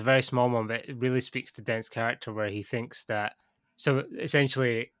 and it's a very small one, but it really speaks to Dent's character, where he thinks that, so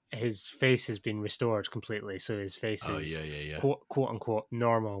essentially his face has been restored completely, so his face is quote unquote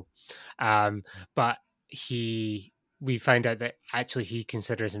normal, but we find out that actually he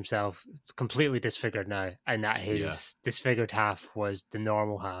considers himself completely disfigured now, and that his disfigured half was the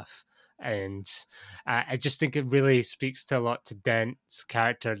normal half. And I just think it really speaks to a lot to Dent's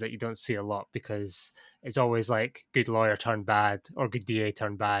character that you don't see a lot, because it's always like good lawyer turned bad or good DA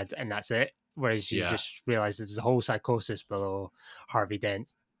turned bad, and that's it. Whereas you just realize there's a whole psychosis below Harvey Dent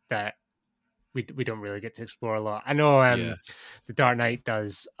that we don't really get to explore a lot. I know The Dark Knight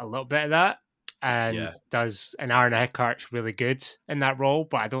does a little bit of that, and does, and Aaron Eckhart's really good in that role,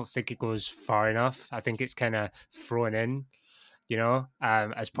 but I don't think it goes far enough. I think it's kind of thrown in,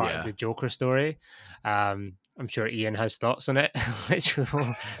 as part of the Joker story. I'm sure Ian has thoughts on it, which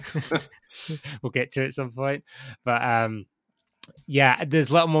we'll get to at some point. But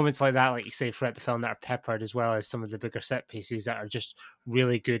there's little moments like that, like you say, throughout the film that are peppered, as well as some of the bigger set pieces that are just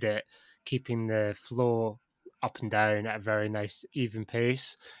really good at keeping the flow up and down at a very nice, even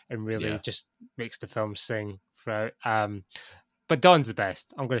pace, and really just makes the film sing throughout. But Don's the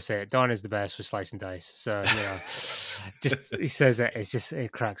best. I'm going to say it. Don is the best with Slice and Dice. So, just he says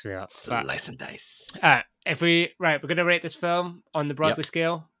it cracks me up. Slice and Dice. We're going to rate this film on the Broadly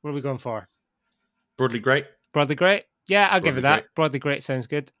scale. What are we going for? Broadly great. Broadly great. Yeah, I'll give it that. Great. Broadly great sounds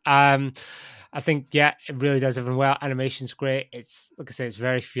good. I think, it really does everything well. Animation's great. It's, like I say, it's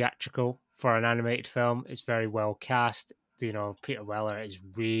very theatrical for an animated film. It's very well cast. Peter Weller is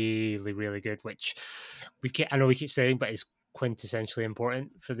really, really good, which I know we keep saying, but it's quintessentially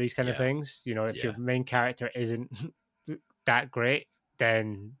important for these kind of things. If your main character isn't that great,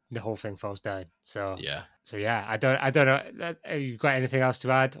 then the whole thing falls down. So I don't know. You got anything else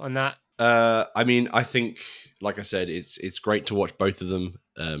to add on that? I think, like I said, it's great to watch both of them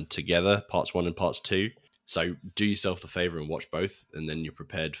together, parts 1 and parts 2. So do yourself the favor and watch both, and then you're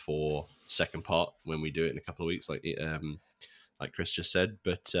prepared for second part when we do it in a couple of weeks, like Chris just said.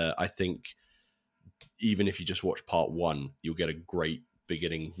 But I think even if you just watch part 1, you'll get a great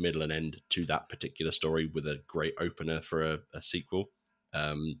beginning, middle, and end to that particular story, with a great opener for a sequel.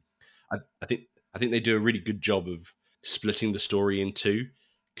 I think they do a really good job of splitting the story in two,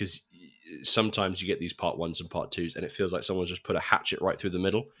 because sometimes you get these part 1s and part 2s, and it feels like someone's just put a hatchet right through the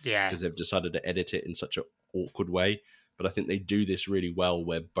middle, because they've decided to edit it in such an awkward way. But I think they do this really well,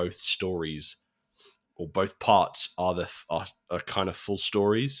 where both stories or both parts are kind of full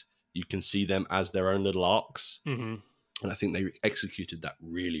stories. You can see them as their own little arcs. Mm-hmm. And I think they executed that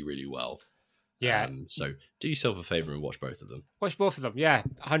really, really well. Yeah. So do yourself a favor and watch both of them. Watch both of them. Yeah,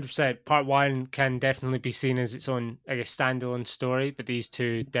 100%. Part 1 can definitely be seen as its own, standalone story, but these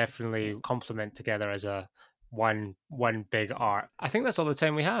two definitely complement together as a one big arc. I think that's all the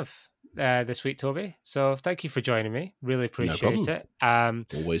time we have this week, Toby. So thank you for joining me. Really appreciate it.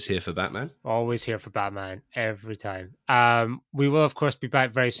 Always here for Batman. Always here for Batman every time. We will, of course, be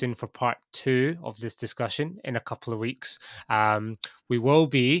back very soon for part 2 of this discussion in a couple of weeks. We will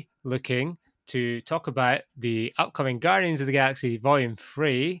be looking to talk about the upcoming Guardians of the Galaxy Volume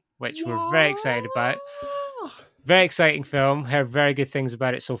 3, which we're very excited about. Very exciting film. Heard very good things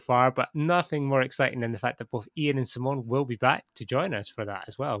about it so far, but nothing more exciting than the fact that both Ian and Simone will be back to join us for that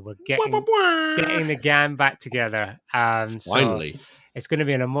as well. We're getting the gang back together. Finally. So it's going to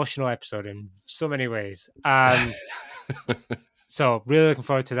be an emotional episode in so many ways. So really looking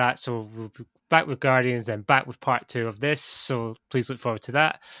forward to that. So we'll be back with Guardians and back with part 2 of this. So please look forward to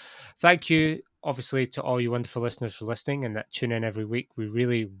that. Thank you, obviously, to all you wonderful listeners for listening and that tune in every week. We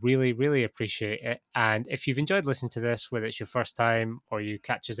really, really, really appreciate it. And if you've enjoyed listening to this, whether it's your first time or you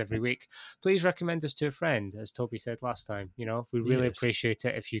catch us every week, please recommend us to a friend, as Toby said last time. You know, we really appreciate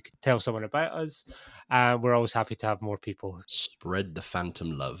it if you could tell someone about us. We're always happy to have more people. Spread the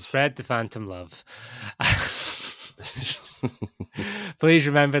phantom love. Spread the phantom love. Please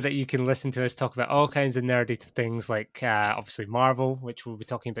remember that you can listen to us talk about all kinds of nerdy things, like obviously Marvel, which we'll be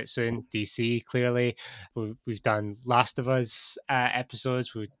talking about soon, DC, clearly. We've done Last of Us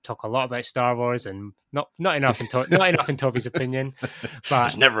episodes. We talk a lot about Star Wars, and not enough in Toby's opinion. But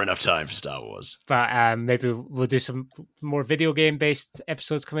there's never enough time for Star Wars. But maybe we'll do some more video game based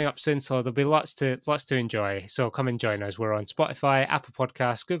episodes coming up soon. So there'll be lots to enjoy. So come and join us. We're on Spotify, Apple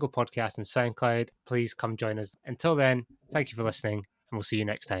Podcasts, Google Podcasts, and SoundCloud. Please come join us. Until then, thank you for listening, and we'll see you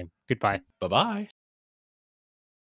next time. Goodbye. Bye-bye.